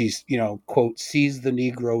 She's, quote, sees the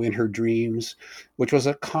Negro in her dreams, which was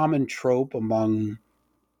a common trope among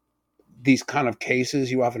these kind of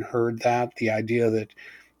cases. You often heard that, the idea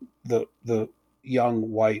that the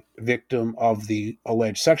young white victim of the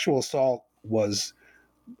alleged sexual assault was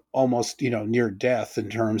almost, near death in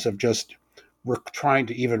terms of just trying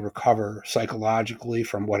to even recover psychologically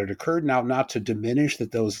from what had occurred. Now, not to diminish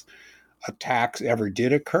that those attacks ever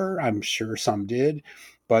did occur. I'm sure some did,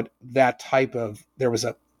 but there was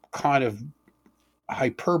a kind of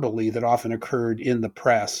hyperbole that often occurred in the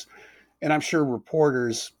press. And I'm sure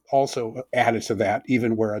reporters also added to that,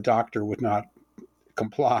 even where a doctor would not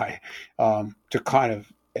comply, to kind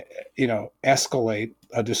of, escalate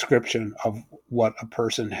a description of what a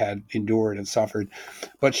person had endured and suffered.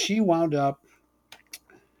 But she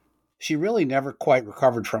really never quite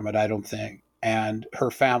recovered from it, I don't think. And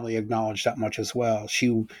her family acknowledged that much as well.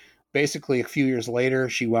 She basically, a few years later,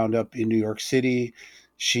 she wound up in New York City.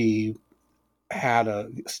 She had a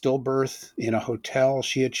stillbirth in a hotel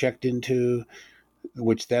she had checked into,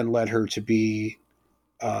 which then led her to be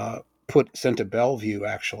sent to Bellevue,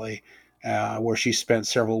 actually, where she spent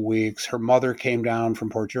several weeks. Her mother came down from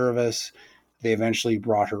Port Jervis. They eventually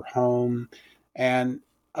brought her home. And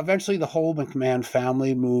eventually the whole McMahon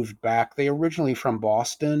family moved back. They originally from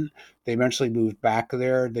Boston. They eventually moved back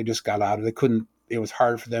there. They just got out of They couldn't, it was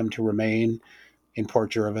hard for them to remain in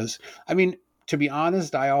Port Jervis. I mean, to be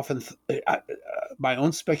honest, I often, my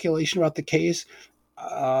own speculation about the case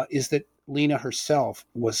is that Lena herself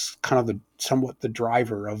was kind of somewhat the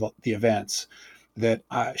driver of the events. That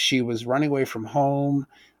she was running away from home.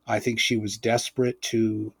 I think she was desperate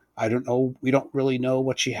to. I don't know. We don't really know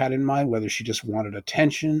what she had in mind. Whether she just wanted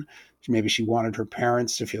attention, maybe she wanted her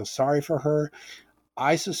parents to feel sorry for her.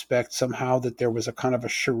 I suspect somehow that there was a kind of a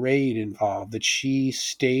charade involved. That she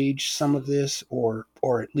staged some of this, or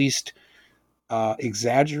at least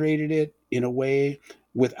exaggerated it in a way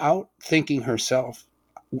without thinking herself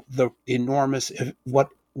the enormous what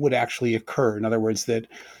would actually occur. In other words, that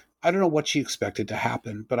I don't know what she expected to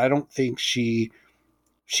happen, but I don't think she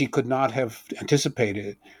could not have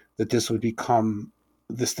anticipated that this would become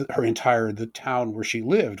this the town where she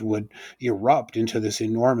lived would erupt into this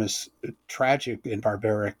enormous tragic and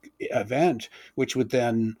barbaric event, which would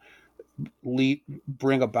then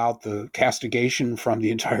bring about the castigation from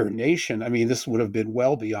the entire nation. I mean, this would have been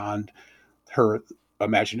well beyond her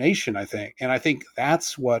imagination, I think. And I think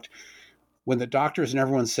that's what, when the doctors and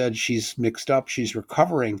everyone said she's mixed up, she's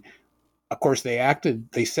recovering, of course they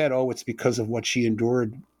said, oh, it's because of what she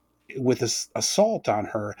endured with this assault on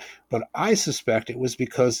her. But I suspect it was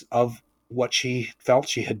because of what she felt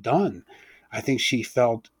she had done. I think she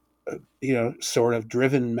felt, sort of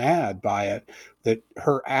driven mad by it, that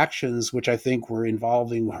her actions, which I think were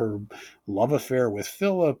involving her love affair with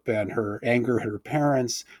Philip and her anger at her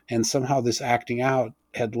parents, and somehow this acting out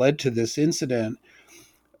had led to this incident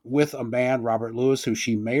with a man, Robert Lewis, who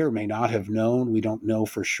she may or may not have known. We don't know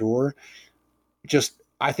for sure. Just,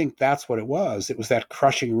 I think that's what it was. It was that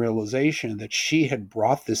crushing realization that she had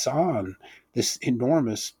brought this on, this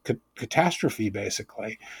enormous catastrophe,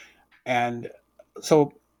 basically. And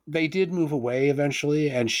so they did move away eventually,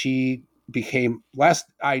 and she became, last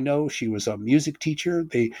I know, she was a music teacher.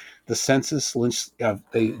 The census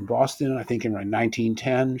in Boston, I think in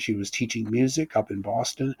 1910, she was teaching music up in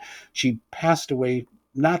Boston. She passed away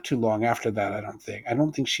not too long after that. I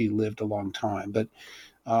don't think she lived a long time. But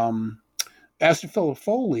as to Philip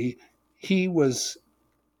Foley, he was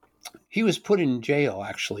put in jail,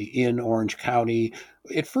 actually, in Orange County,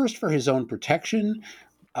 at first for his own protection,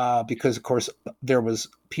 because of course there was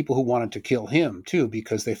people who wanted to kill him too,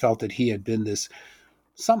 because they felt that he had been this,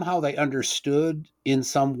 somehow they understood in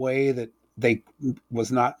some way that they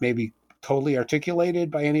was not maybe totally articulated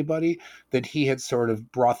by anybody, that he had sort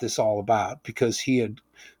of brought this all about because he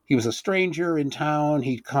was a stranger in town.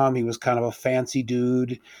 He'd come, he was kind of a fancy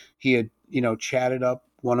dude. He had, chatted up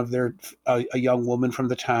one of a young woman from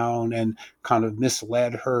the town and kind of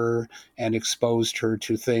misled her and exposed her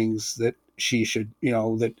to things that she should,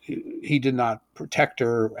 that he did not protect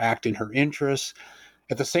her, act in her interests.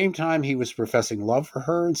 At the same time, he was professing love for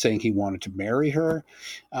her and saying he wanted to marry her.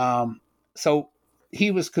 So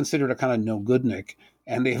he was considered a kind of no-goodnik,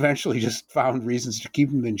 and they eventually just found reasons to keep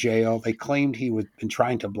him in jail. They claimed he had been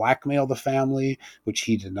trying to blackmail the family, which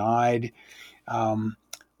he denied.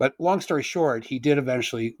 But long story short, he did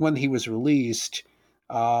eventually, when he was released,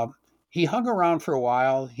 he hung around for a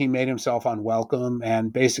while. He made himself unwelcome,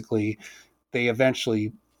 and basically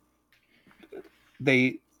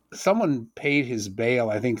someone paid his bail,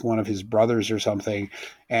 I think one of his brothers or something,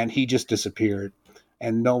 and he just disappeared.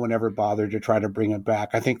 And no one ever bothered to try to bring him back.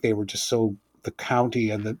 I think they were just the county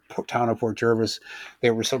and the town of Port Jervis,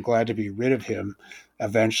 they were so glad to be rid of him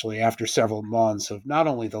eventually, after several months of not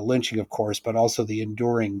only the lynching, of course, but also the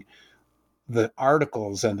enduring the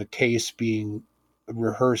articles and the case being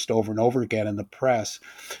rehearsed over and over again in the press.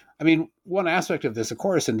 I mean, one aspect of this, of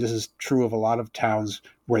course, and this is true of a lot of towns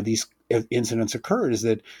where these incidents occurred, is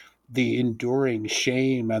that the enduring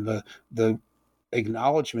shame and the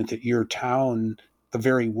acknowledgement that your town, the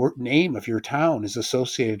very name of your town, is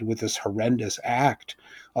associated with this horrendous act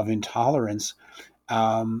of intolerance,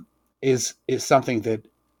 is something that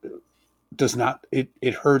does not,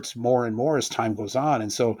 it hurts more and more as time goes on.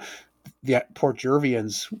 And so the Port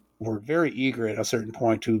Jervians were very eager at a certain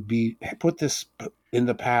point to put this in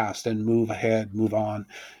the past and move ahead, move on.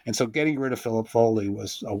 And so getting rid of Philip Foley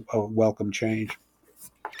was a welcome change.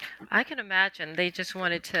 I can imagine they just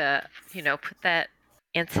wanted to, put that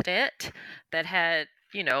incident that had,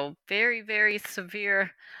 very, very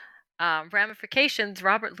severe ramifications,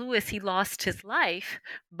 Robert Lewis, he lost his life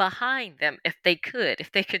behind them. If they could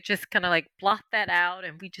just kind of like blot that out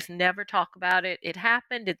and we just never talk about it. It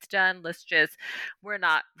happened, it's done. We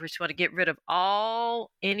just want to get rid of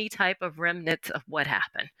any type of remnants of what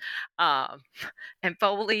happened. Um, and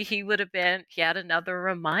Foley, he had another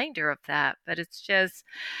reminder of that. But it's just,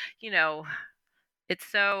 you know, it's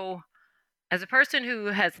so, as a person who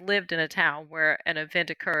has lived in a town where an event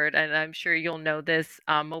occurred, and I'm sure you'll know this,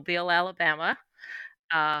 Mobile, Alabama.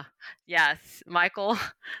 Uh, yes, Michael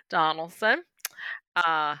Donaldson.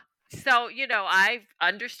 Uh, so, I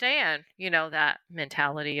understand, that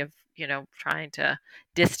mentality of, trying to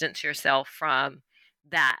distance yourself from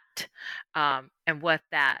that, and what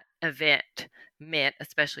that event meant,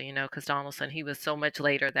 especially, because Donaldson, he was so much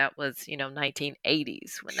later. That was,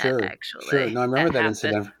 1980s when Sure, sure. No, I remember that that happened.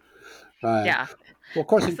 incident. Right. Yeah. Well, of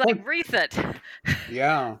course, in It's like Port, recent.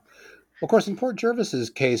 yeah. Well, of course, in Port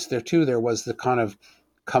Jervis's case, there was the kind of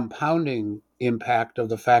compounding impact of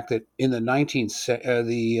the fact that in the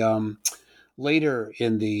 19th, later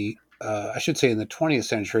in the, I should say in the 20th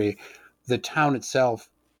century, the town itself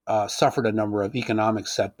suffered a number of economic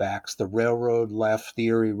setbacks. The railroad left, the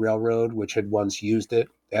Erie Railroad, which had once used it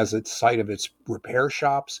as its site of its repair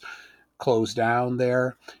shops, closed down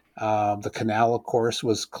there. The canal, of course,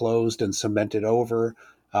 was closed and cemented over.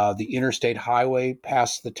 The interstate highway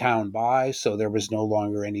passed the town by, so there was no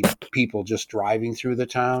longer any people just driving through the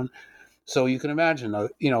town. So you can imagine,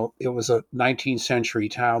 it was a 19th century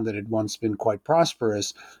town that had once been quite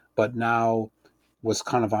prosperous, but now was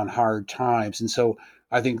kind of on hard times. And so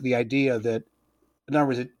I think the idea that, in other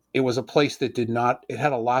words, it was a place that it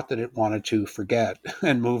had a lot that it wanted to forget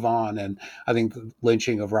and move on. And I think the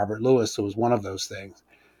lynching of Robert Lewis was one of those things.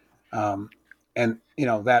 And,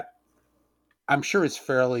 that I'm sure it's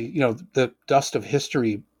fairly, the dust of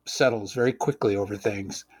history settles very quickly over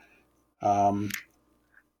things. And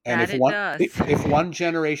That if it one does. if one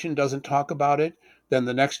generation doesn't talk about it, then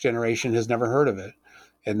the next generation has never heard of it,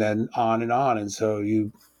 and then on and on. And so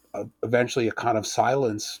you eventually a kind of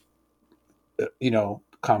silence,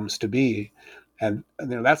 comes to be, and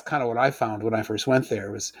that's kind of what I found when I first went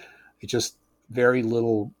there. Was it just very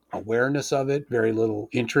little awareness of it, very little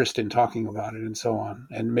interest in talking about it, and so on.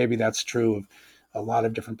 And maybe that's true of a lot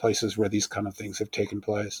of different places where these kind of things have taken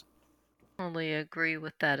place. Totally agree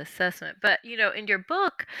with that assessment. But, in your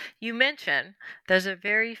book, you mention there's a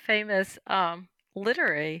very famous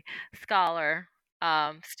literary scholar,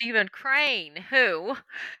 Stephen Crane, who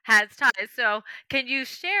has ties. So, can you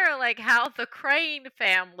share like how the Crane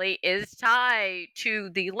family is tied to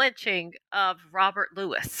the lynching of Robert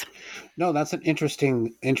Lewis? No, that's an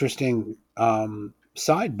interesting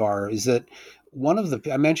sidebar. Is that one of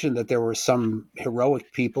the? I mentioned that there were some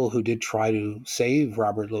heroic people who did try to save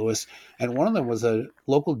Robert Lewis, and one of them was a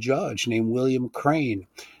local judge named William Crane,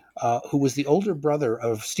 who was the older brother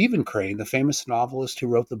of Stephen Crane, the famous novelist who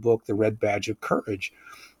wrote the book *The Red Badge of Courage*.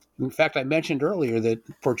 In fact, I mentioned earlier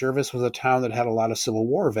that Port Jervis was a town that had a lot of Civil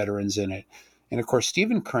War veterans in it, and of course,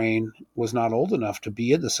 Stephen Crane was not old enough to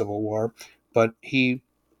be in the Civil War, but he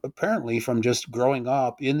apparently from just growing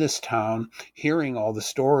up in this town, hearing all the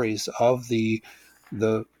stories of the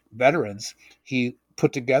veterans, he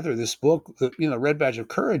put together this book. Red Badge of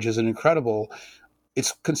Courage is an incredible.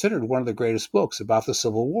 It's considered one of the greatest books about the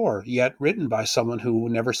Civil War, yet written by someone who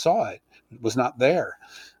never saw it, was not there.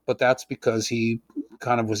 But that's because he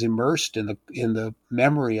kind of was immersed in the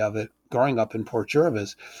memory of it growing up in Port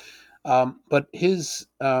Jervis. But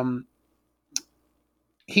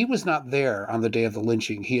he was not there on the day of the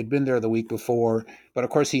lynching. He had been there the week before, but of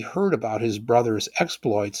course he heard about his brother's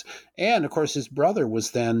exploits. And of course his brother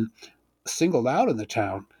was then singled out in the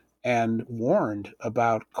town and warned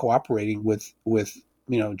about cooperating with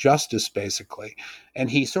justice, basically. And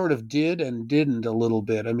he sort of did and didn't a little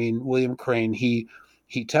bit. I mean, William Crane, he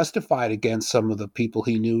testified against some of the people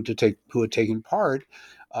he knew who had taken part,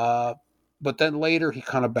 but then later he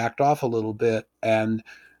kind of backed off a little bit, and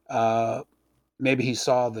maybe he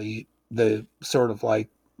saw the sort of like,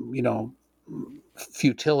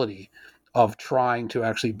 futility of trying to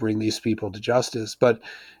actually bring these people to justice. But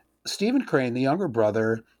Stephen Crane, the younger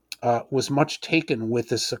brother, was much taken with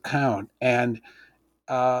this account, and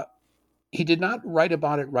he did not write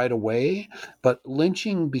about it right away, but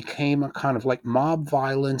lynching became a kind of like mob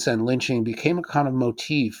violence, and lynching became a kind of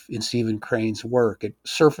motif in Stephen Crane's work. It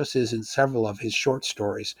surfaces in several of his short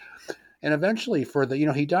stories. And eventually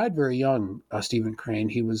he died very young, Stephen Crane.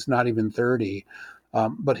 He was not even 30.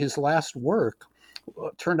 But his last work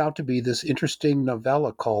turned out to be this interesting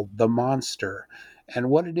novella called The Monster. And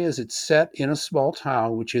what it is, it's set in a small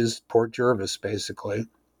town, which is Port Jervis, basically.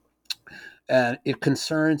 And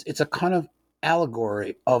it's a kind of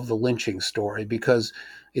allegory of the lynching story, because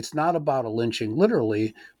it's not about a lynching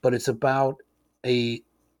literally, but it's about a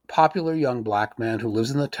popular young black man who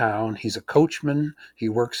lives in the town. He's a coachman. He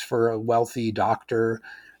works for a wealthy doctor.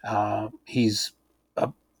 He's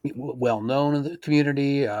well known in the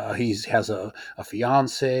community. He has a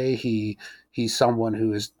fiance. He's someone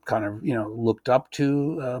who is kind of looked up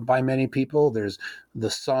to by many people. There's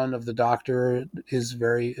the son of the doctor is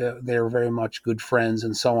they're very much good friends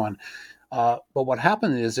and so on. But what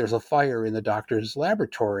happened is there's a fire in the doctor's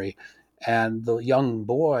laboratory, and the young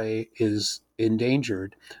boy is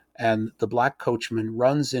endangered. And the black coachman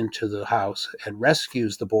runs into the house and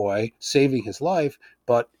rescues the boy, saving his life,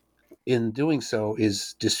 but in doing so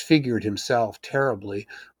is disfigured himself terribly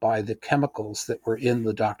by the chemicals that were in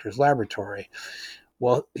the doctor's laboratory.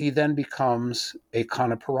 Well, he then becomes a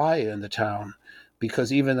kind of pariah in the town,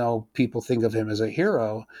 because even though people think of him as a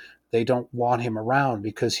hero, they don't want him around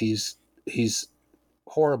because he's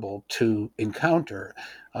horrible to encounter.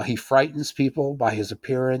 He frightens people by his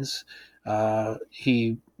appearance.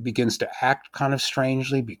 He begins to act kind of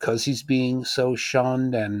strangely because he's being so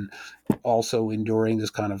shunned, and also enduring this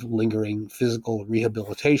kind of lingering physical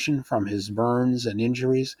rehabilitation from his burns and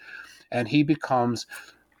injuries. And he becomes,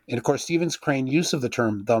 and of course, Stephen Crane's use of the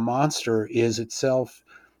term "the monster" is itself,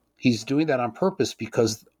 he's doing that on purpose,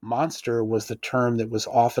 because monster was the term that was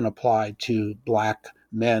often applied to black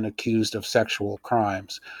men accused of sexual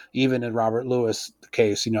crimes. Even in Robert Lewis'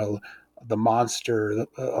 case, the monster,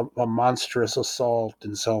 a monstrous assault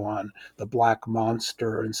and so on, the black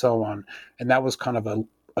monster and so on. And that was kind of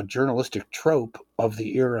a journalistic trope of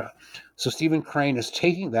the era. So Stephen Crane is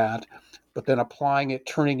taking that, but then applying it,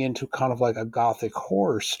 turning into kind of like a gothic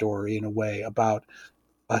horror story in a way about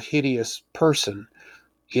a hideous person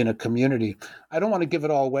in a community. I don't want to give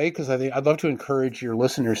it all away, because I'd love to encourage your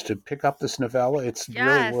listeners to pick up this novella. It's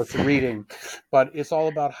really worth reading, but it's all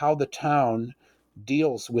about how the town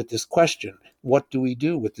deals with this question. What do we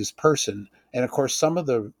do with this person? And of course, some of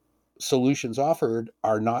the solutions offered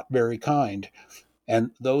are not very kind.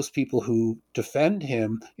 And those people who defend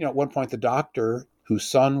him, at one point, the doctor whose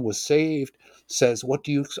son was saved says, what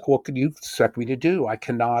could you expect me to do? I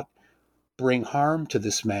cannot bring harm to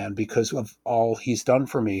this man because of all he's done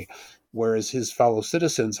for me. Whereas his fellow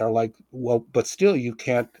citizens are like, well, but still he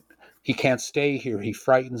can't stay here. He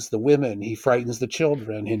frightens the women, he frightens the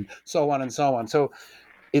children, and so on and so on. So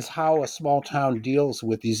it's how a small town deals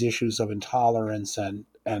with these issues of intolerance and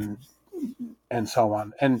so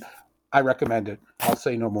on. And I recommend it. I'll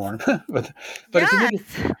say no more. but yes.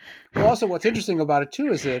 It's also, what's interesting about it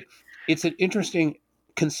too is that it's an interesting,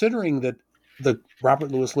 considering that the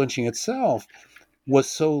Robert Louis lynching itself was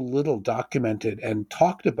so little documented and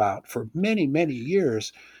talked about for many, many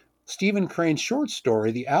years. Stephen Crane's short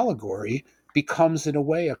story, The Allegory, becomes in a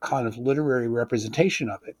way a kind of literary representation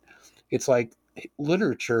of it. It's like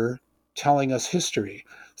literature telling us history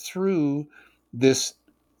through this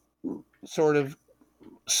sort of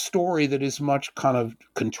story that is much kind of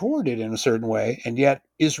contorted in a certain way, and yet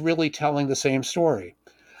is really telling the same story.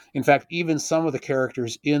 In fact, even some of the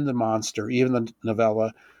characters in The Monster, even the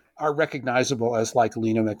novella, are recognizable as like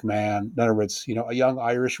Lena McMahon. In other words, a young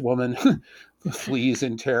Irish woman flees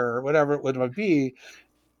in terror, whatever it would be.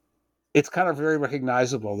 It's kind of very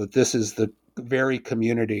recognizable that this is the very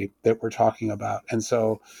community that we're talking about. And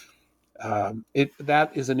so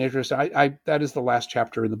that is an interest. That is the last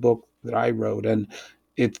chapter in the book that I wrote. And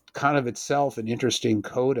it's kind of itself an interesting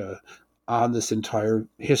coda on this entire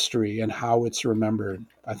history and how it's remembered,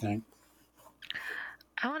 I think.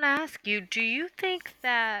 I want to ask you, do you think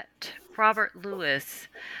that Robert Louis,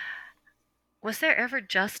 was there ever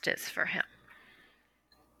justice for him?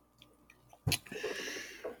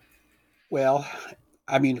 Well,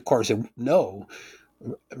 I mean, of course, no,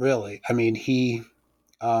 really. I mean, he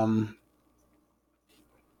was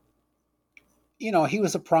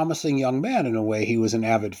a promising young man in a way. He was an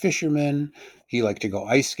avid fisherman. He liked to go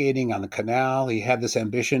ice skating on the canal. He had this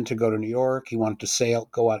ambition to go to New York. He wanted to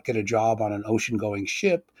go out, get a job on an ocean-going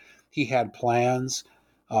ship. He had plans.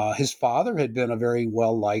 His father had been a very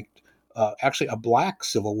well-liked, actually a black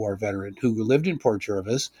Civil War veteran who lived in Port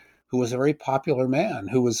Jervis, who was a very popular man,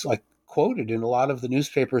 who was like quoted in a lot of the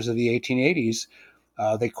newspapers of the 1880s.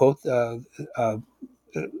 They quote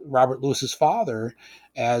Robert Louis's father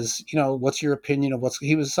as, what's your opinion of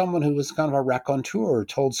he was someone who was kind of a raconteur,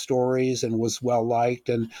 told stories and was well liked.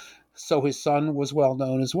 And so his son was well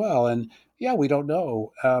known as well. And yeah, we don't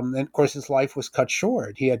know. And of course, his life was cut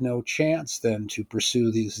short. He had no chance then to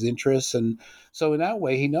pursue these interests. And so in that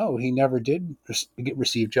way, he never did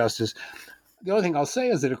receive justice. The only thing I'll say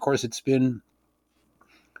is that, of course, it's been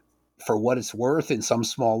for what it's worth, in some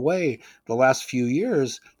small way, the last few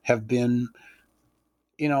years have been,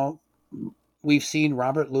 we've seen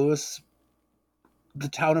Robert Lewis. The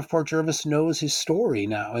town of Port Jervis knows his story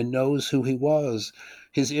now and knows who he was.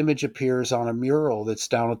 His image appears on a mural that's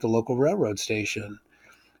down at the local railroad station.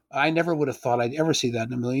 I never would have thought I'd ever see that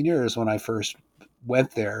in a million years when I first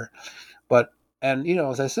went there. But, and,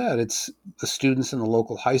 as I said, it's the students in the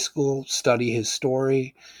local high school study his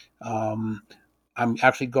story. I'm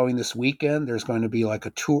actually going this weekend. There's going to be like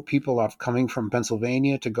a tour. People are coming from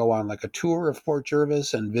Pennsylvania to go on like a tour of Port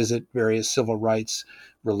Jervis and visit various civil rights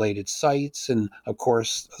related sites. And of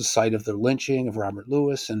course, the site of the lynching of Robert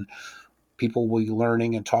Lewis, and people will be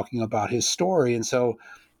learning and talking about his story. And so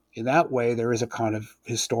in that way, there is a kind of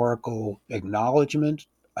historical acknowledgement,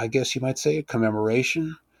 I guess you might say, a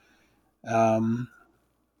commemoration. I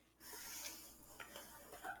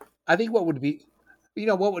think what would be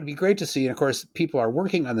great to see, and of course people are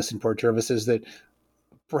working on this in Port Jervis, is that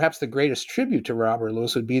perhaps the greatest tribute to Robert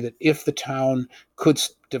Lewis would be that if the town could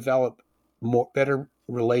develop better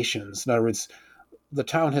relations. In other words, the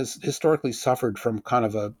town has historically suffered from kind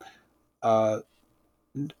of a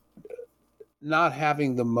not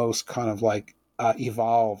having the most kind of like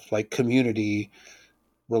evolved like community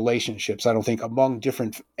relationships, I don't think, among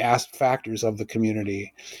different factors of the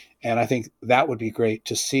community. And I think that would be great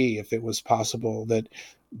to see if it was possible that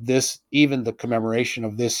even the commemoration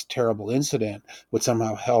of this terrible incident would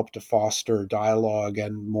somehow help to foster dialogue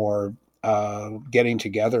and more getting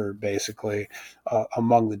together, basically,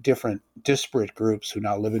 among the different disparate groups who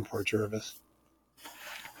now live in Port Jervis.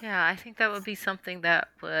 Yeah, I think that would be something that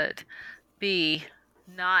would be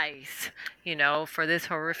nice, for this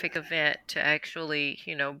horrific event to actually,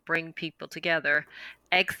 bring people together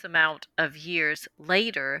X amount of years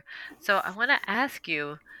later. So I want to ask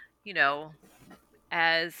you, and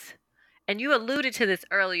you alluded to this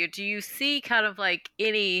earlier, do you see kind of like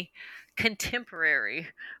any contemporary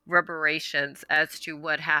reparations as to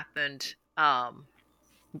what happened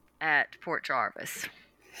at Port Jarvis?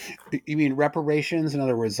 You mean reparations? In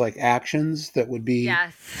other words, like actions that would be...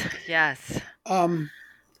 Yes.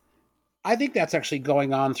 I think that's actually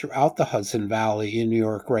going on throughout the Hudson Valley in New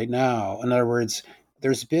York right now. In other words,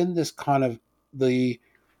 there's been this kind of the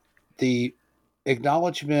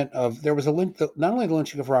acknowledgement of, there was not only the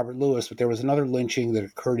lynching of Robert Lewis, but there was another lynching that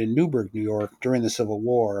occurred in Newburgh, New York during the Civil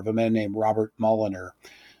War of a man named Robert Mulliner.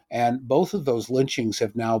 And both of those lynchings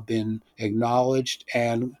have now been acknowledged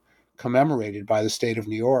and commemorated by the state of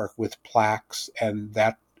New York with plaques and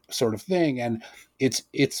that sort of thing. And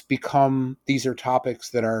it's become, these are topics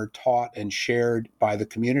that are taught and shared by the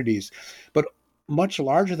communities. But much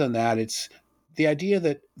larger than that, it's the idea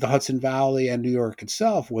that the Hudson Valley and New York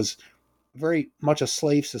itself was very much a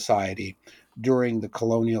slave society during the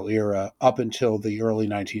colonial era up until the early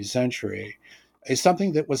 19th century is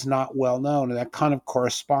something that was not well known. And that kind of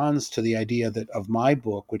corresponds to the idea that of my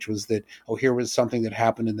book, which was that, here was something that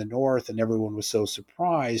happened in the North and everyone was so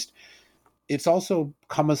surprised. It's also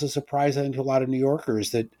come as a surprise, I think, to a lot of New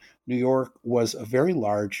Yorkers that New York was a very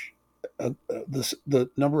large, the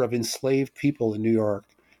number of enslaved people in New York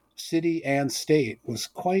City and state was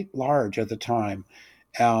quite large at the time.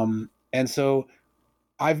 And so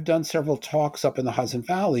I've done several talks up in the Hudson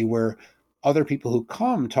Valley where other people who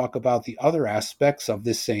come talk about the other aspects of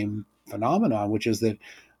this same phenomenon, which is that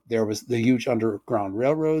there was the huge Underground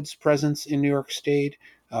Railroad's presence in New York State,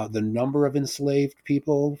 the number of enslaved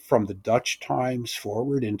people from the Dutch times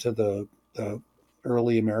forward into the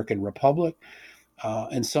early American Republic,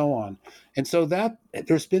 and so on. And so that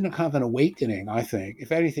there's been a kind of an awakening, I think,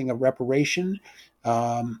 if anything, a reparation.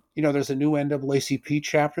 There's a new NAACP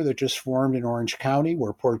chapter that just formed in Orange County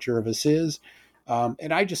where Port Jervis is.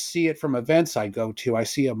 And I just see it from events I go to. I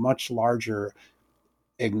see a much larger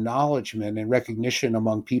acknowledgement and recognition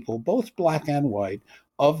among people, both black and white,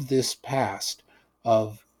 of this past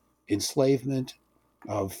of enslavement,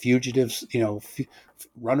 of fugitives,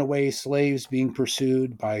 runaway slaves being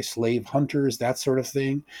pursued by slave hunters, that sort of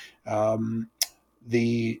thing.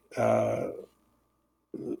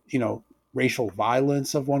 Racial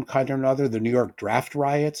violence of one kind or another, the New York draft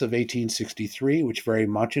riots of 1863, which very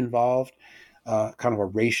much involved kind of a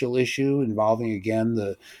racial issue involving, again,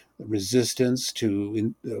 the resistance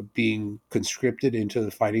to being conscripted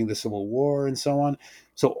into fighting the Civil War and so on.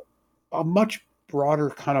 So a much broader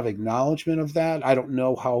kind of acknowledgement of that. I don't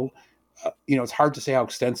know how, it's hard to say how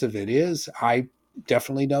extensive it is. I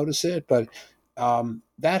definitely notice it, but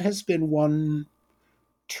that has been one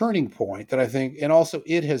turning point that I think, and also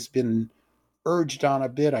it has been urged on a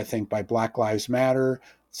bit, I think, by Black Lives Matter,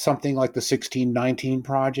 something like the 1619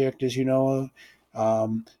 Project, as you know,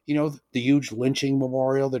 The huge lynching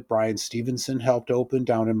memorial that Brian Stevenson helped open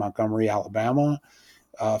down in Montgomery, Alabama,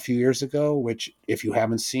 a few years ago, which, if you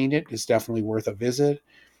haven't seen it, is definitely worth a visit.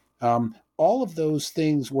 All of those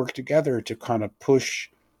things work together to kind of push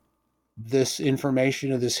this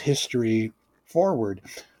information and this history forward.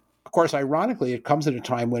 Of course, ironically, it comes at a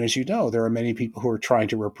time when, as you know, there are many people who are trying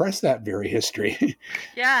to repress that very history.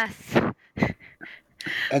 Yes,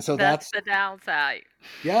 And so that's that's, the downside.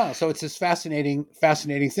 yeah, so it's this fascinating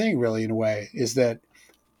thing, really, in a way, is that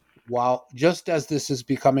while just as this is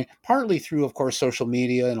becoming, partly through, of course, social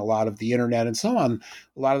media and a lot of the internet and so on,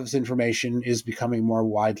 a lot of this information is becoming more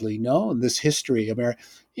widely known. This history,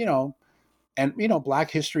 you know,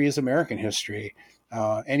 Black history is American history.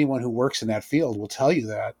 Anyone who works in that field will tell you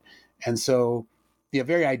that. And so, the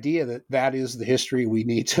very idea that that is the history we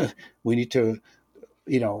need to,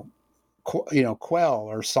 you know, quell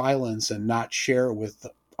or silence and not share with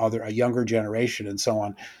a younger generation and so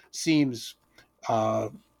on, seems uh,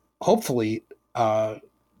 hopefully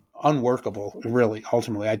unworkable. Really,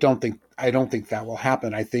 ultimately, I don't think that will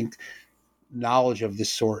happen. I think knowledge of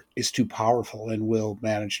this sort is too powerful and will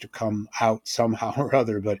manage to come out somehow or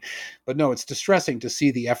other. But no, it's distressing to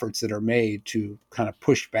see the efforts that are made to kind of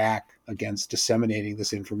push back against disseminating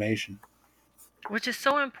this information. Which is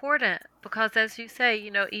so important because, as you say,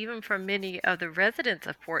 even for many of the residents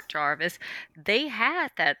of Port Jarvis, they had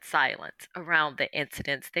that silence around the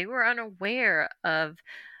incidents. They were unaware of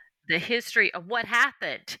the history of what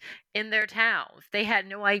happened in their towns. They had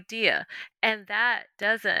no idea. And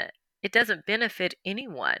it doesn't benefit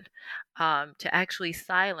anyone to actually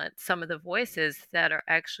silence some of the voices that are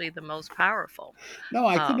actually the most powerful. No,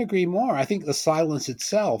 I couldn't Um, agree more. I think the silence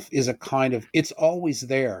itself is a kind of, it's always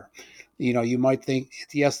there. You might think,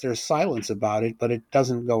 yes, there's silence about it, but it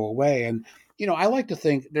doesn't go away. And, I like to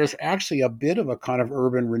think there's actually a bit of a kind of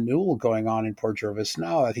urban renewal going on in Port Jervis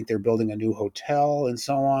now. I think they're building a new hotel and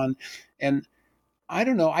so on. And I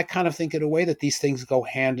don't know, I kind of think in a way that these things go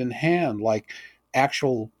hand in hand, like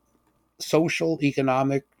actual social,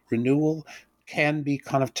 economic renewal can be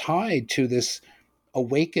kind of tied to this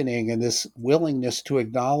awakening and this willingness to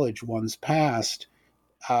acknowledge one's past,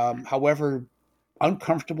 however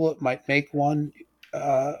uncomfortable it might make one.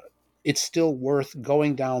 Uh, it's still worth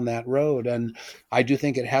going down that road, and I do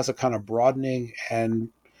think it has a kind of broadening and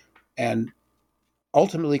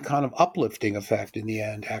ultimately kind of uplifting effect in the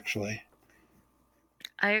end. Actually,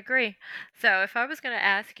 I agree. So, if I was going to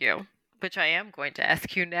ask you, which I am going to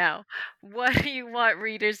ask you now, what do you want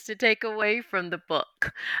readers to take away from the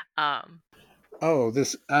book? Um, oh,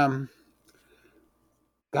 this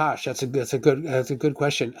gosh, that's a good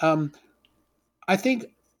question. I think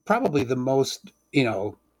probably the most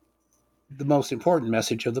important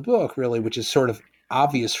message of the book, really, which is sort of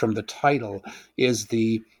obvious from the title, is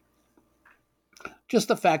the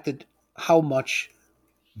fact that how much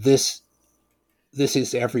this this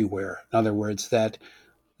is everywhere. In other words, that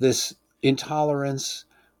this intolerance,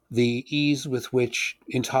 the ease with which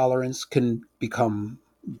intolerance can become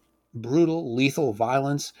brutal, lethal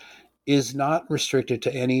violence, is not restricted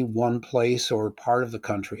to any one place or part of the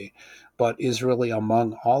country, but is really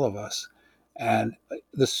among all of us. And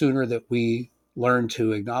the sooner that we learn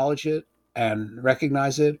to acknowledge it and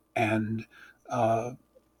recognize it and uh,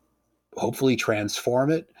 hopefully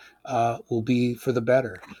transform it, will be for the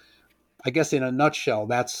better. I guess in a nutshell,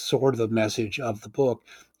 that's sort of the message of the book.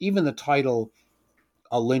 Even the title,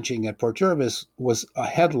 "A Lynching at Port Jervis," was a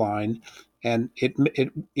headline, and it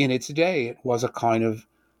in its day it was a kind of,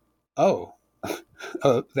 oh,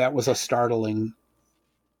 that was a startling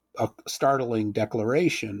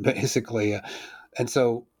declaration, basically, and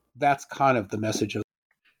so that's kind of the message of.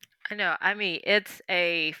 I know. I mean, it's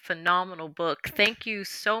a phenomenal book. Thank you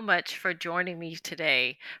so much for joining me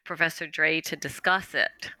today, Professor Dray, to discuss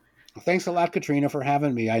it. Thanks a lot, Katrina, for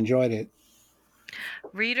having me. I enjoyed it.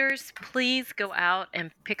 Readers, please go out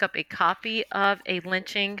and pick up a copy of A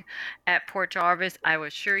Lynching at Port Jarvis. I will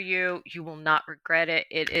assure you, you will not regret it.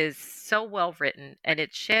 It is so well written and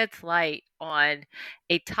it sheds light on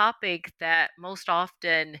a topic that most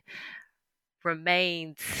often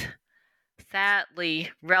remains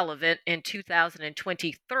sadly relevant in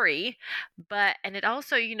 2023. And it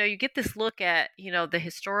also, you get this look at, the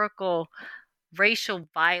historical racial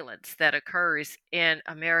violence that occurs in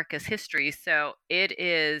America's history. So it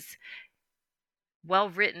is well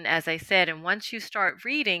written, as I said. And once you start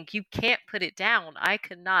reading, you can't put it down. I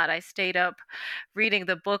could not. I stayed up reading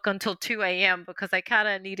the book until 2 a.m. because I kind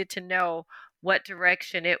of needed to know what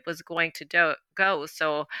direction it was going to go.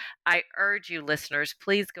 So I urge you, listeners,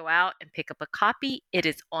 please go out and pick up a copy. It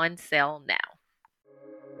is on sale now.